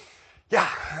 Yeah,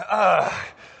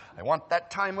 I want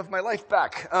that time of my life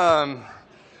back.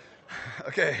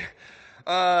 Okay.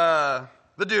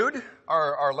 The dude,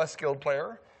 our less skilled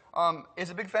player, is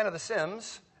a big fan of The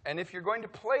Sims. And if you're going to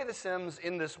play The Sims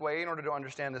in this way in order to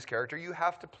understand this character, you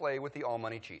have to play with the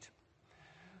all-money cheat.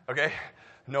 Okay?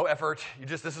 No effort.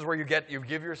 This is where you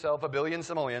give yourself a billion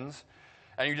simoleons,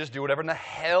 and you just do whatever in the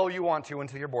hell you want to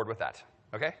until you're bored with that.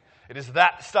 Okay? It is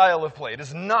that style of play. It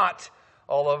is not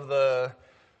all of the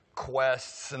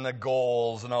quests and the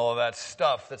goals and all of that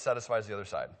stuff that satisfies the other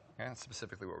side. Okay? That's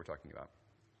specifically what we're talking about.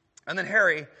 And then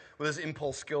Harry, with his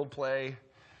impulse-skilled play,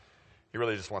 he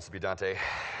really just wants to be Dante.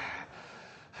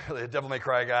 Really a Devil May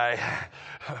Cry guy.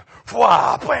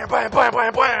 Fwah! Bam, bam, bam,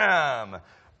 bam, bam!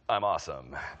 I'm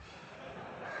awesome.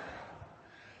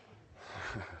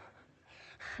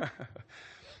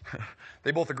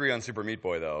 They both agree on Super Meat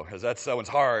Boy, though, because that one's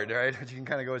hard, right? But you can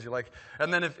kind of go as you like.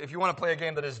 And then if you want to play a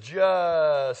game that is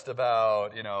just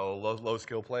about, low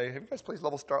skill play, have you guys played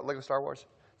Lego Star Wars?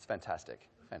 It's fantastic.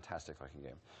 Fantastic fucking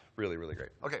game. Really, really great.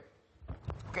 Okay,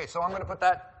 so I'm going to put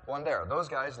that one there. Those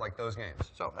guys like those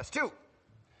games. So that's 2.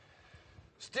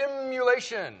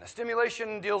 Stimulation.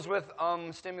 Stimulation deals with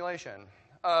stimulation.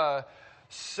 It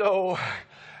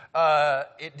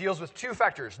deals with 2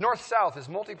 factors. North-south is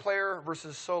multiplayer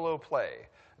versus solo play.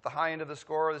 At the high end of the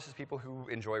score, this is people who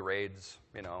enjoy raids.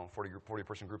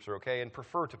 40-person groups are okay and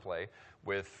prefer to play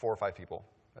with 4 or 5 people.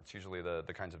 That's usually the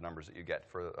kinds of numbers that you get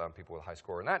for people with a high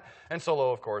score in that. And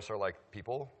solo, of course, are like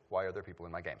people. Why are there people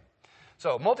in my game?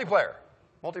 So multiplayer,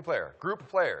 group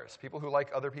players, people who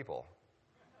like other people.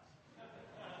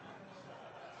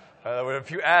 There were a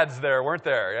few ads there, weren't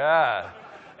there? Yeah.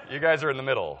 You guys are in the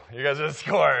middle. You guys are the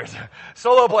scores.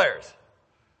 Solo players.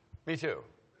 Me too.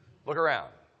 Look around.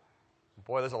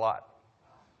 Boy, there's a lot.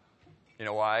 You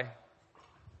know why?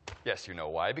 Yes, you know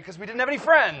why. Because we didn't have any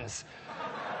friends.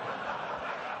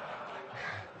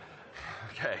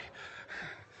 Okay.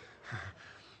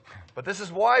 But this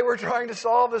is why we're trying to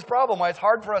solve this problem, why it's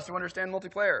hard for us to understand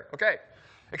multiplayer. Okay.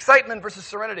 Excitement versus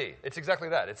serenity. It's exactly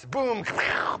that. It's boom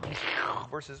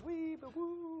versus wee, ba,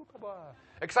 woo, ba, ba.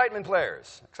 Excitement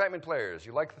players. Excitement players.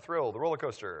 You like the thrill, the roller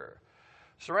coaster.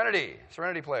 Serenity.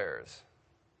 Serenity players.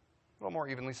 A little more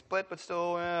evenly split, but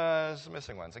still some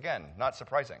missing ones. Again, not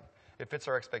surprising. It fits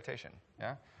our expectation.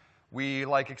 Yeah? We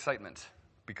like excitement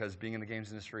because being in the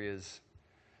games industry is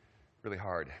really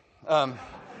hard.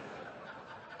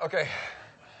 Okay.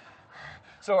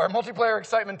 So our multiplayer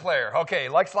excitement player. Okay,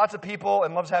 likes lots of people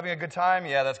and loves having a good time.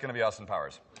 Yeah, that's going to be Austin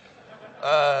Powers.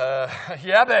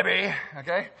 Yeah, baby.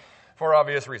 Okay, for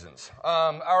obvious reasons.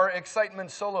 Our excitement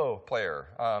solo player,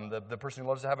 the person who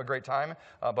loves to have a great time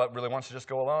but really wants to just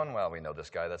go alone. Well, we know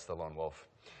this guy. That's the lone wolf.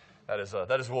 That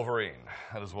is Wolverine.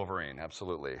 That is Wolverine,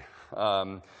 absolutely.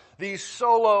 The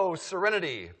solo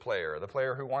serenity player, the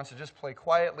player who wants to just play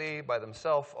quietly by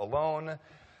themselves, alone,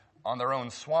 on their own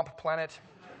swamp planet,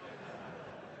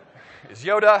 is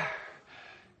Yoda.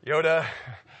 Yoda,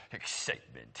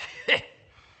 excitement.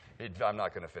 I'm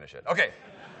not going to finish it. Okay,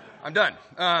 I'm done.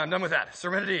 I'm done with that.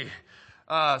 Serenity.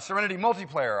 Serenity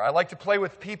multiplayer. I like to play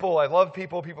with people. I love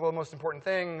people. People are the most important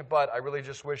thing, but I really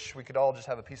just wish we could all just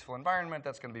have a peaceful environment.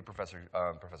 That's going to be Professor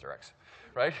X,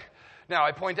 right? Now,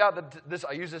 I point out that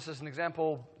I use this as an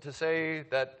example to say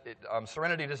that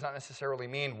serenity does not necessarily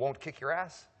mean won't kick your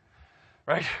ass,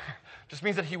 right? Just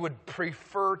means that he would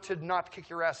prefer to not kick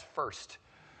your ass first,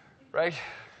 right?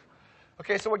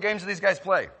 Okay, so what games do these guys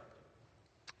play?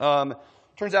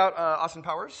 Turns out Austin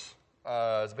Powers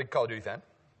is a big Call of Duty fan.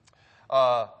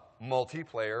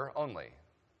 Multiplayer only.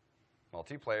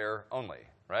 Multiplayer only,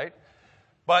 right?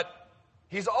 But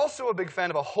he's also a big fan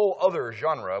of a whole other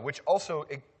genre, which also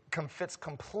fits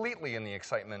completely in the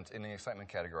excitement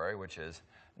category, which is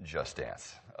Just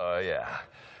Dance. Oh yeah,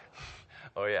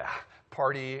 oh yeah,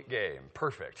 party game,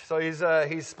 perfect. So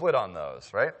he's split on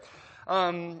those, right?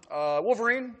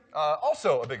 Wolverine,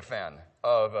 also a big fan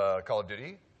of Call of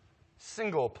Duty,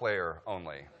 single player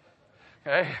only.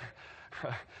 Okay.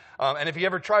 And if he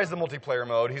ever tries the multiplayer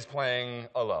mode, he's playing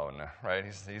alone, right?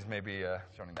 He's maybe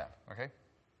joining that, okay?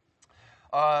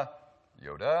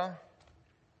 Yoda,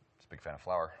 he's a big fan of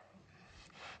Flower.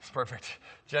 It's perfect.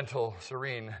 Gentle,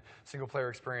 serene, single-player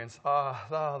experience.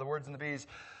 The words and the bees.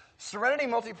 Serenity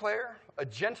multiplayer, a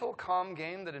gentle, calm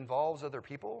game that involves other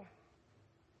people.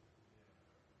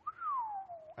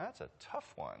 That's a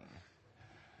tough one.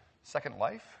 Second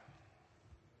Life,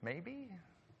 maybe?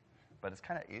 But it's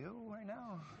kind of ew right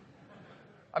now.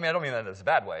 I mean, I don't mean that in a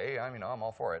bad way. I'm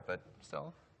all for it, but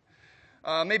still.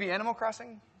 Maybe Animal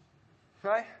Crossing,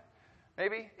 right?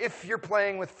 maybe, if you're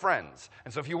playing with friends.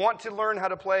 And so if you want to learn how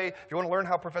to play, if you want to learn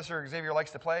how Professor Xavier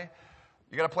likes to play,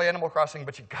 you got to play Animal Crossing,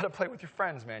 but you got to play with your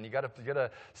friends, man. You got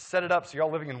to set it up so you're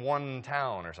all living in one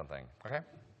town or something. Okay?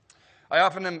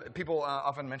 People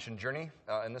often mention Journey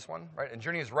in this one, right? And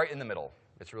Journey is right in the middle.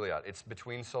 It's really odd. It's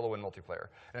between solo and multiplayer,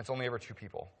 and it's only ever 2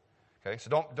 people. Okay?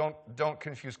 So don't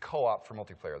confuse co-op for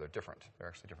multiplayer. They're different. They're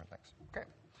actually different things. Okay.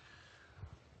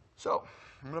 So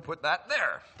I'm going to put that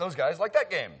there. Those guys like that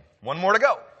game. 1 more to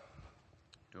go.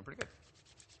 Doing pretty good.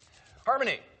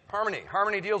 Harmony.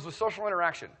 Harmony deals with social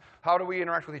interaction. How do we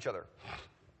interact with each other?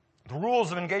 The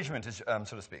rules of engagement, so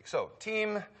to speak. So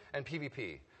team and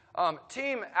PvP.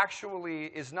 Team actually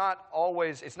is not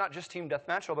always, it's not just team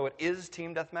deathmatch, although it is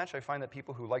team deathmatch. I find that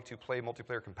people who like to play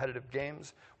multiplayer competitive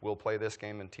games will play this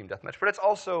game in team deathmatch. But it's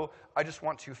also, I just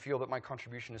want to feel that my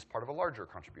contribution is part of a larger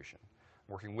contribution,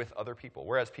 working with other people.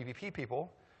 Whereas PvP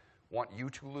people want you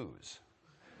to lose.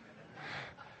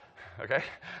 Okay?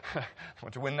 I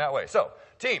want to win that way. So,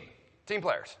 team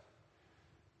players.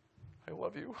 I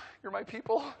love you. You're my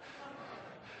people.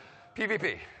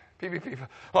 PvP.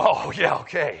 Oh, yeah,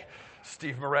 okay.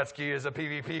 Steve Moretsky is a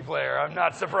PvP player. I'm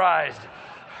not surprised.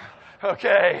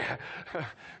 Okay.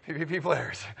 PvP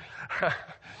players.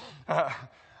 All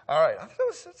right. I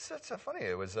thought that's funny.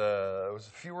 It was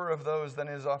fewer of those than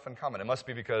is often common. It must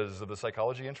be because of the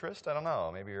psychology interest. I don't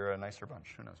know. Maybe you're a nicer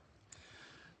bunch. Who knows?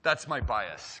 That's my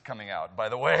bias coming out, by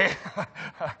the way.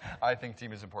 I think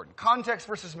team is important. Context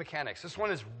versus mechanics. This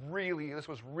was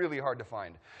really hard to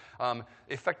find.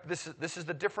 In fact, this is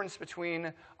the difference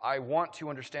between I want to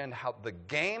understand how the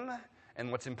game,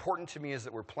 and what's important to me is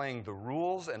that we're playing the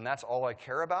rules, and that's all I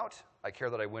care about. I care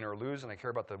that I win or lose, and I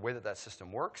care about the way that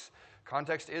system works.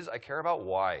 Context is I care about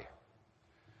why.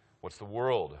 What's the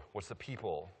world? What's the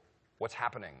people? What's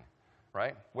happening?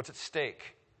 Right? What's at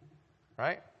stake?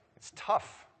 Right? It's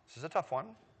tough. This is a tough one.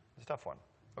 It's a tough one.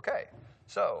 Okay.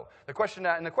 So the question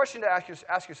to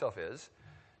ask yourself is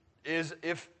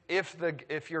if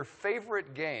your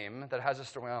favorite game that has a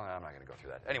story. Well, I'm not going to go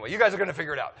through that. Anyway, you guys are going to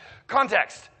figure it out.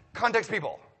 Context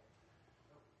people.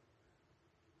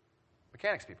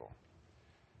 Mechanics people.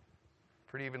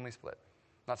 Pretty evenly split.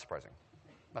 Not surprising.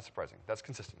 That's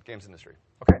consistent. Games industry.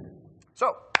 Okay.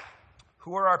 So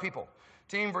who are our people?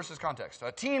 Team versus context.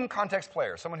 A team context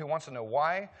player, someone who wants to know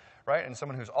why, right? And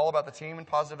someone who's all about the team and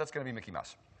positive, that's going to be Mickey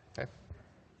Mouse. Okay?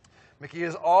 Mickey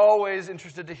is always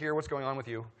interested to hear what's going on with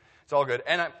you. It's all good.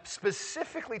 And I'm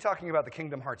specifically talking about the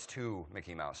Kingdom Hearts 2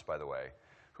 Mickey Mouse, by the way,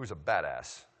 who's a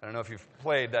badass. I don't know if you've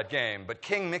played that game, but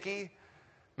King Mickey,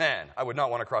 man, I would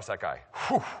not want to cross that guy.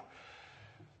 Whew.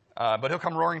 But he'll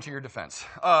come roaring to your defense.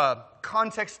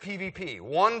 Context PvP.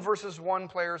 1 versus 1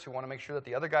 players who want to make sure that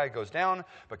the other guy goes down,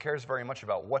 but cares very much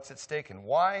about what's at stake and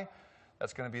why.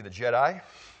 That's going to be the Jedi.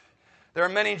 There are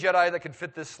many Jedi that could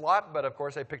fit this slot, but of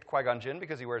course I picked Qui-Gon Jinn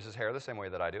because he wears his hair the same way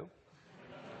that I do.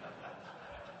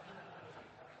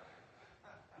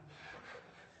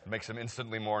 Makes him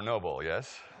instantly more noble,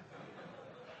 yes?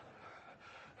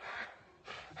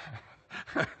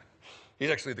 He's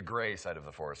actually the gray side of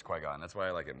the Force, Qui-Gon. That's why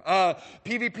I like him.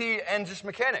 PvP and just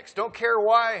mechanics. Don't care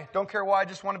why.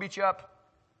 Just want to beat you up.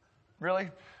 Really?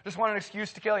 Just want an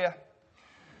excuse to kill you.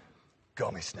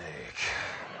 Gummy Snake.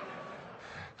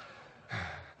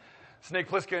 Snake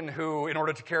Plissken, who, in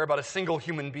order to care about a single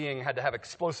human being, had to have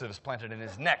explosives planted in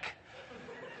his neck,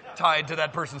 tied to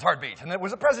that person's heartbeat. And it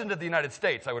was the President of the United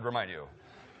States, I would remind you.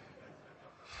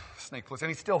 Snake Plissken. And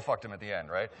he still fucked him at the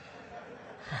end, right?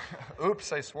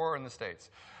 Oops, I swore in the States.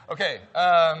 Okay.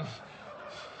 Did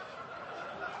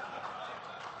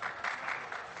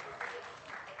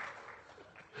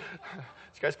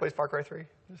you guys play Far Cry 3?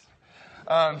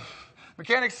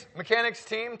 Mechanics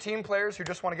team players who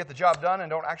just want to get the job done and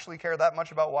don't actually care that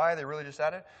much about why. They really just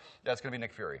at it. That's going to be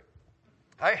Nick Fury.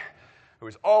 Hi. Who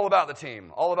is all about the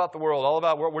team, all about the world, all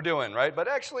about what we're doing, right? But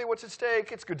actually, what's at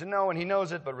stake, it's good to know, and he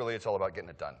knows it, but really it's all about getting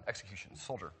it done. Execution,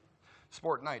 soldier.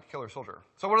 Sport, knight, killer, soldier.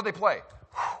 So what do they play?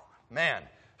 Whew, man.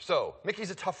 So Mickey's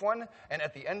a tough one, and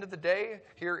at the end of the day,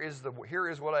 here is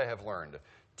what I have learned.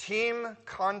 Team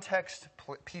context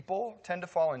people tend to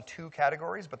fall in 2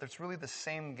 categories, but it's really the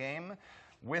same game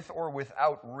with or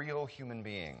without real human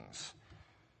beings.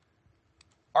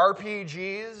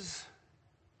 RPGs,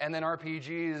 and then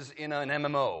RPGs in an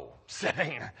MMO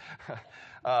setting.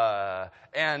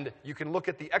 And you can look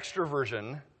at the extra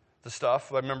version, the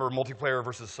stuff, I remember multiplayer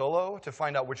versus solo, to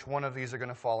find out which one of these are going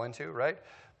to fall into, right?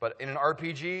 But in an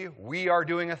RPG, we are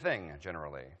doing a thing,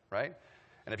 generally, right?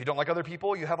 And if you don't like other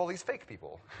people, you have all these fake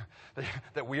people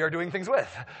that we are doing things with,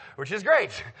 which is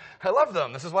great. I love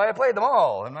them. This is why I played them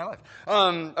all in my life.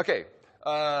 Okay,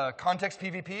 Context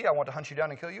PvP, I want to hunt you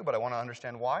down and kill you, but I want to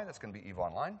understand why. That's going to be EVE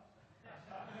Online.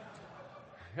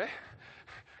 Okay.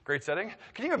 Great setting.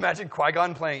 Can you imagine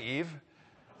Qui-Gon playing EVE?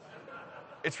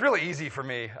 It's really easy for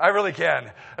me. I really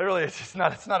can. It's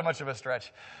not much of a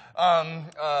stretch.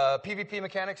 PvP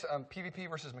mechanics, PvP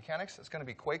versus mechanics. It's going to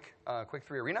be Quake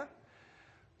 3 Arena.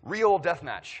 Real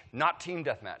deathmatch, not team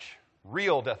deathmatch.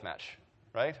 Real deathmatch,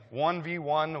 right?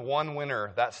 1v1, one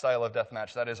winner. That style of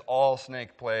deathmatch. That is all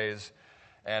Snake plays,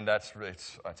 and that's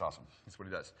awesome. That's what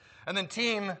he does. And then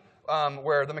team,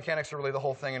 where the mechanics are really the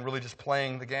whole thing and really just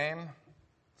playing the game.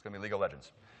 It's going to be League of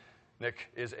Legends. Nick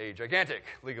is a gigantic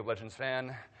League of Legends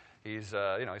fan. He's he's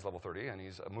level 30 and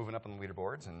he's moving up on the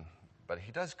leaderboards, but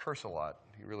he does curse a lot.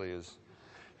 He really is.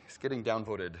 He's getting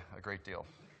downvoted a great deal.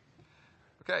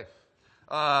 Okay.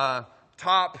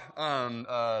 Top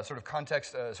sort of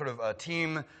context,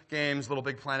 team games, Little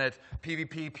Big Planet,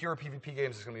 PvP, pure PvP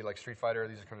games is going to be like Street Fighter.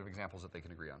 These are kind of examples that they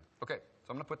can agree on. Okay,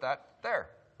 so I'm going to put that there.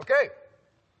 Okay,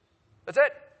 that's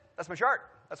it. That's my chart.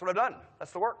 That's what I've done.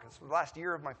 That's the work. That's the last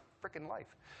year of my frickin' life.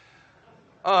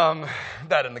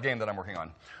 That in the game that I'm working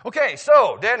on. Okay,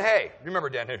 so Dan Hay. You remember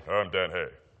Dan Hay? I'm Dan Hay.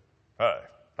 Hi,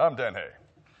 I'm Dan Hay.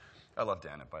 I love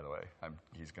Dan, by the way.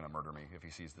 He's going to murder me if he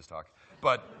sees this talk.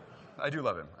 But I do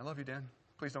love him. I love you, Dan.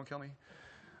 Please don't kill me.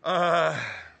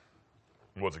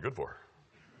 What's it good for?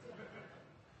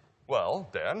 Well,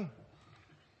 Dan,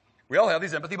 we all have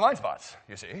these empathy blind spots,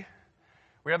 you see.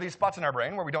 We have these spots in our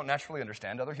brain where we don't naturally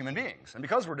understand other human beings. And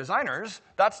because we're designers,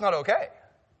 that's not okay.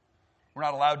 We're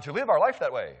not allowed to live our life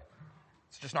that way.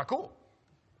 It's just not cool.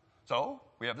 So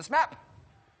we have this map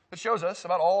that shows us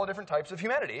about all the different types of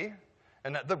humanity,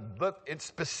 and that it's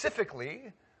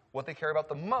specifically what they care about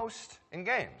the most in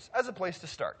games as a place to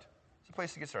start. It's a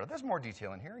place to get started. There's more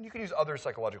detail in here, and you can use other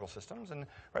psychological systems, and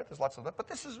right, there's lots of that. But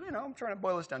this is, I'm trying to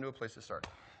boil this down to a place to start.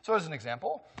 So as an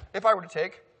example, if I were to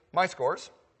take my scores,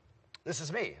 this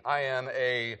is me. I am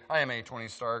a Tony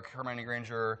Stark, Hermione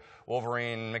Granger,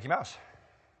 Wolverine, Mickey Mouse.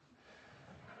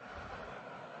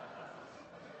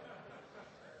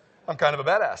 I'm kind of a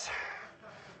badass.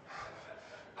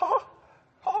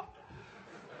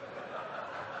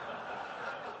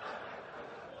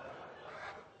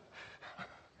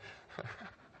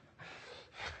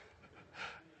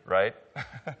 Right?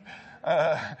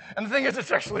 And the thing is,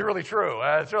 it's actually really true.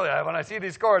 It's really, when I see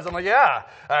these scores, I'm like, yeah,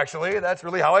 actually, that's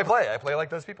really how I play. I play like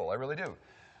those people. I really do.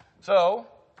 So,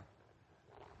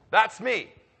 that's me.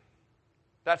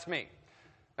 That's me.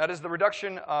 That is the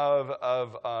reduction of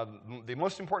the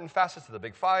most important facets of the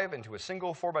Big Five into a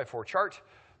single 4x4 chart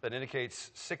that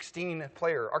indicates 16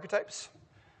 player archetypes,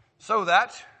 so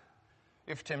that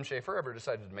if Tim Schafer ever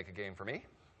decided to make a game for me,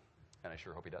 and I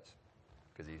sure hope he does,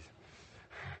 because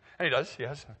and he does, he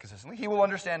has consistently, he will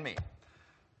understand me.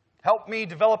 Help me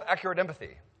develop accurate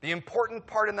empathy. The important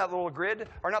part in that little grid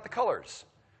are not the colors.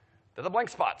 They're the blank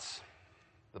spots.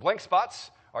 The blank spots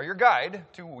are your guide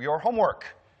to your homework.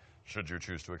 Should you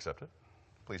choose to accept it,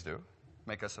 please do.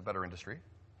 Make us a better industry.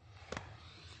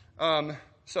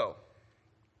 So,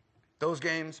 those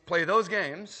games, play those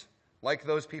games like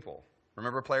those people.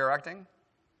 Remember player acting?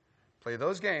 Play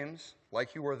those games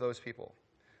like you were those people.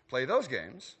 Play those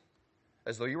games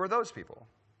as though you were those people.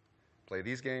 Play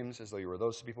these games as though you were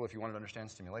those people if you want to understand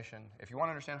stimulation. If you want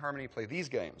to understand harmony, play these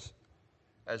games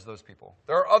as those people.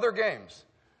 There are other games.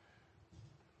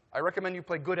 I recommend you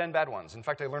play good and bad ones. In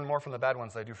fact, I learn more from the bad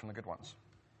ones than I do from the good ones.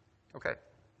 Okay,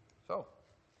 so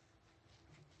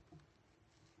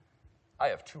I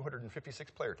have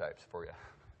 256 player types for you.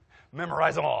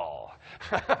 Memorize them all.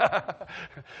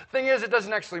 Thing is, it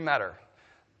doesn't actually matter.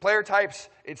 Player types,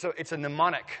 it's a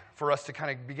mnemonic for us to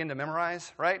kind of begin to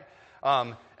memorize, right?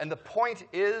 And the point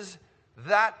is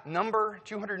that number,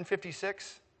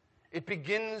 256, it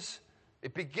begins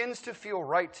to feel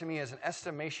right to me as an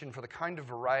estimation for the kind of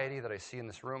variety that I see in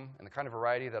this room and the kind of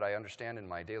variety that I understand in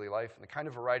my daily life and the kind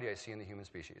of variety I see in the human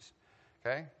species,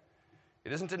 okay?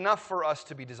 It isn't enough for us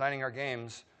to be designing our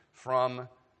games from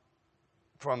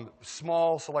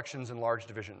small selections and large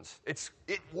divisions.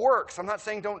 It works. I'm not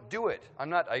saying don't do it.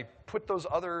 I put those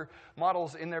other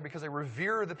models in there because I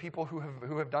revere the people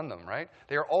who have done them, right?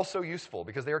 They are also useful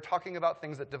because they are talking about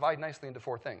things that divide nicely into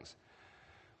four things.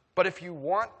 But if you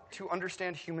want to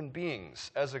understand human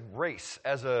beings as a race,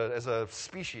 as a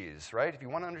species, right? If you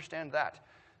want to understand that,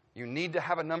 you need to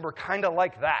have a number kind of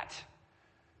like that.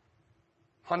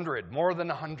 100, more than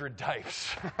 100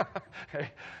 types,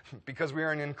 okay? Because we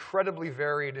are an incredibly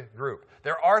varied group.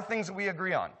 There are things that we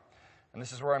agree on, and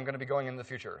this is where I'm going to be going in the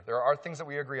future. There are things that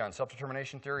we agree on.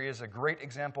 Self-determination theory is a great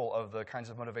example of the kinds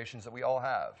of motivations that we all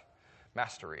have.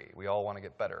 Mastery, we all want to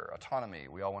get better. Autonomy,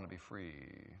 we all want to be free.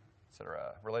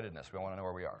 etc. Relatedness, we want to know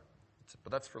where we are.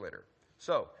 But that's for later.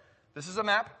 So this is a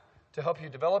map to help you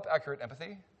develop accurate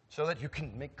empathy so that you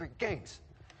can make great games,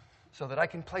 so that I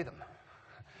can play them.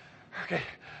 Okay.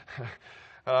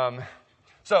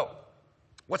 So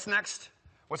what's next?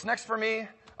 What's next for me?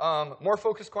 More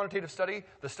focused quantitative study.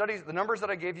 The numbers that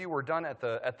I gave you were done at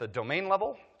the domain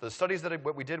level. The studies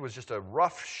what we did was just a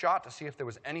rough shot to see if there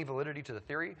was any validity to the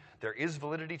theory. There is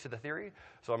validity to the theory,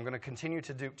 so I'm going to continue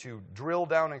to drill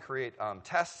down and create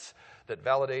tests that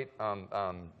validate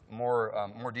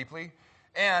more deeply.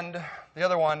 And the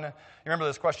other one, you remember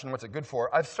this question, what's it good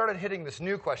for? I've started hitting this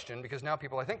new question because now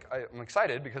people, I'm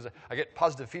excited because I get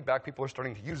positive feedback. People are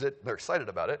starting to use it. They're excited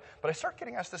about it. But I start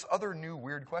getting asked this other new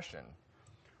weird question.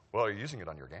 Well, are you using it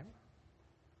on your game?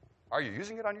 Are you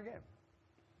using it on your game?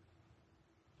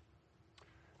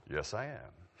 Yes, I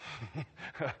am.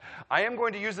 I am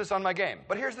going to use this on my game.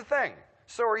 But here's the thing.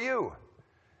 So are you.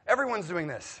 Everyone's doing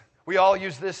this. We all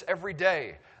use this every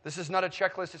day. This is not a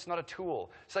checklist. It's not a tool.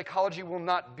 Psychology will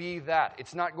not be that.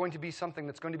 It's not going to be something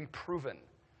that's going to be proven.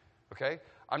 Okay?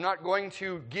 I'm not going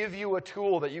to give you a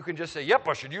tool that you can just say, yep,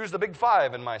 I should use the big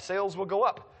 5 and my sales will go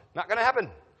up. Not going to happen.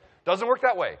 Doesn't work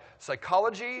that way.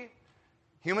 Psychology,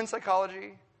 human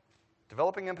psychology,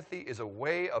 developing empathy is a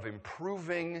way of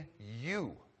improving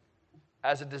you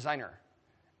as a designer.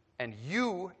 And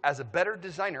you, as a better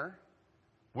designer,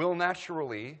 will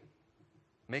naturally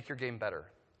make your game better.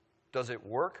 Does it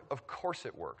work? Of course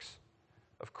it works.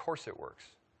 Of course it works.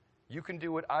 You can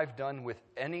do what I've done with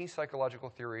any psychological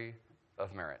theory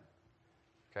of merit.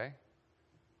 Okay?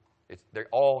 They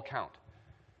all count.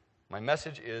 My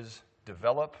message is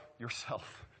develop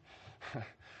yourself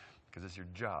because it's your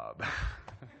job.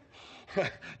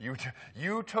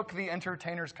 You took the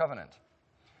entertainer's covenant.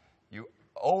 You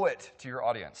owe it to your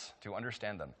audience to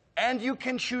understand them. And you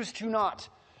can choose to not.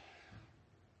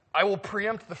 I will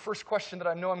preempt the first question that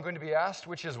I know I'm going to be asked,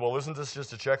 which is, well, isn't this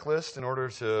just a checklist in order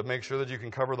to make sure that you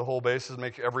can cover the whole bases,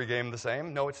 make every game the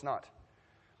same? No, it's not.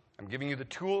 I'm giving you the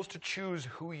tools to choose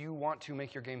who you want to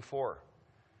make your game for,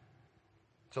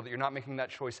 so that you're not making that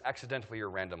choice accidentally or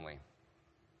randomly,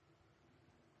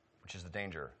 which is the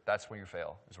danger. That's when you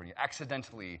fail, is when you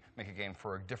accidentally make a game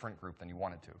for a different group than you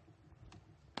wanted to.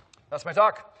 That's my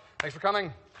talk. Thanks for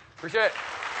coming. Appreciate it.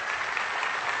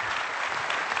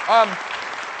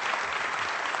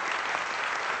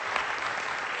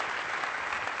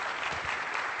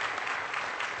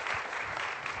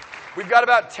 We've got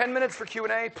about 10 minutes for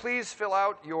Q&A. Please fill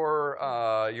out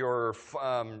your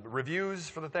reviews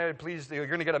for the thing. Please, you're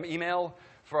going to get an email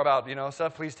for about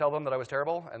stuff. Please tell them that I was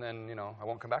terrible, and then I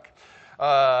won't come back.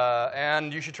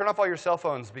 And you should turn off all your cell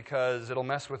phones because it'll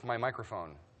mess with my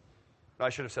microphone. I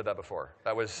should have said that before.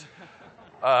 That was,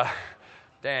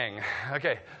 dang.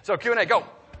 Okay, so Q&A, go.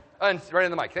 And right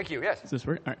in the mic. Thank you. Yes. Does this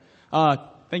work? All right.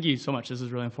 Thank you so much. This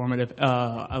is really informative.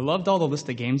 I loved all the list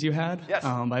of games you had. Yes.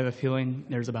 I have a feeling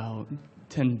there's about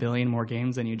 10 billion more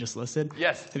games than you just listed.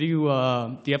 Yes. Have you,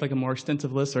 do you have like a more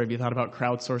extensive list, or have you thought about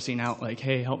crowdsourcing out, like,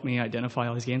 hey, help me identify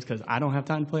all these games because I don't have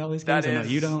time to play all these games, and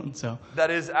you don't. So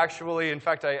that is actually, in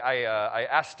fact, I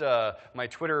asked my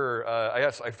Twitter.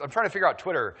 I'm trying to figure out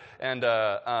Twitter, and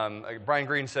Brian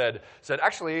Green said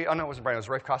actually, oh no, it wasn't Brian, it was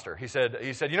Rafe Koster. He said,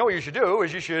 you know what you should do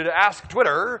is you should ask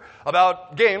Twitter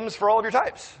about games for all of your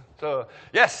types. So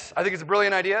yes, I think it's a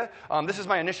brilliant idea. This is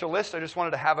my initial list. I just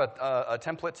wanted to have a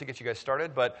template to get you guys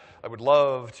started, but I would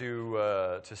love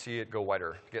to see it go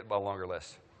wider, get a longer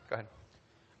list. Go ahead.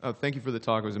 Thank you for the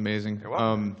talk. It was amazing. You're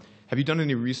welcome. Have you done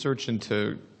any research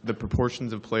into the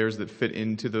proportions of players that fit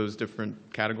into those different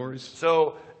categories?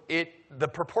 So the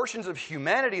proportions of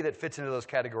humanity that fits into those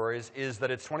categories is that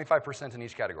it's 25% in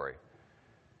each category,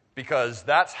 because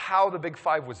that's how the Big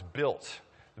Five was built.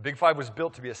 The Big Five was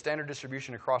built to be a standard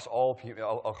distribution across all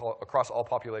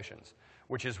populations,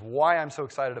 which is why I'm so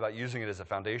excited about using it as a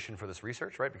foundation for this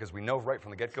research, right? Because we know right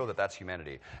from the get-go that that's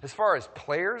humanity. As far as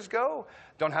players go,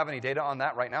 don't have any data on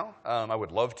that right now. I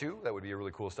would love to. That would be a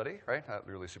really cool study, right? That would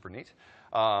be really super neat.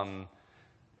 Yeah.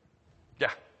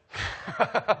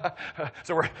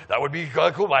 So that would be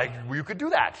cool. We could do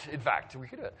that, in fact. We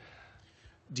could do it.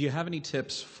 Do you have any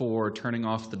tips for turning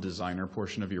off the designer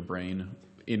portion of your brain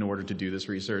in order to do this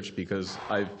research? Because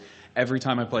every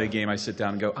time I play a game, I sit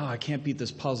down and go, oh, I can't beat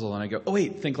this puzzle. And I go, oh,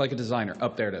 wait, think like a designer.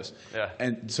 Up there it is. Yeah.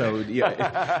 And so,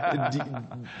 yeah,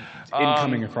 in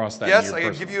coming across that. Yes, I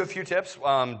can give you a few tips.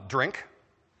 Drink.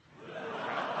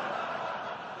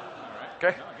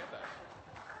 Okay.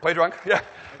 Play drunk. Yeah.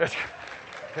 Okay.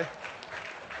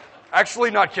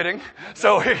 Actually, not kidding.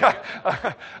 So,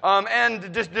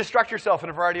 and distract yourself in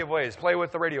a variety of ways. Play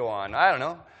with the radio on. I don't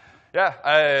know.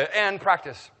 Yeah, and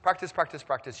practice. Practice, practice,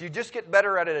 practice. You just get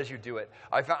better at it as you do it.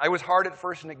 I was hard at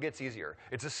first, and it gets easier.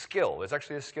 It's a skill. It's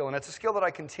actually a skill, and it's a skill that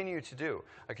I continue to do.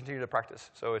 I continue to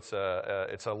practice. So it's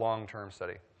a long-term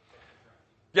study.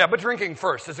 Yeah, but drinking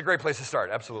first is a great place to start.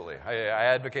 Absolutely. I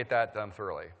advocate that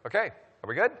thoroughly. Okay, are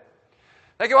we good?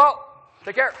 Thank you all.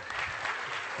 Take care.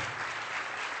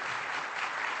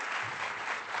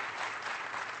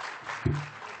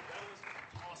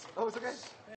 That was okay.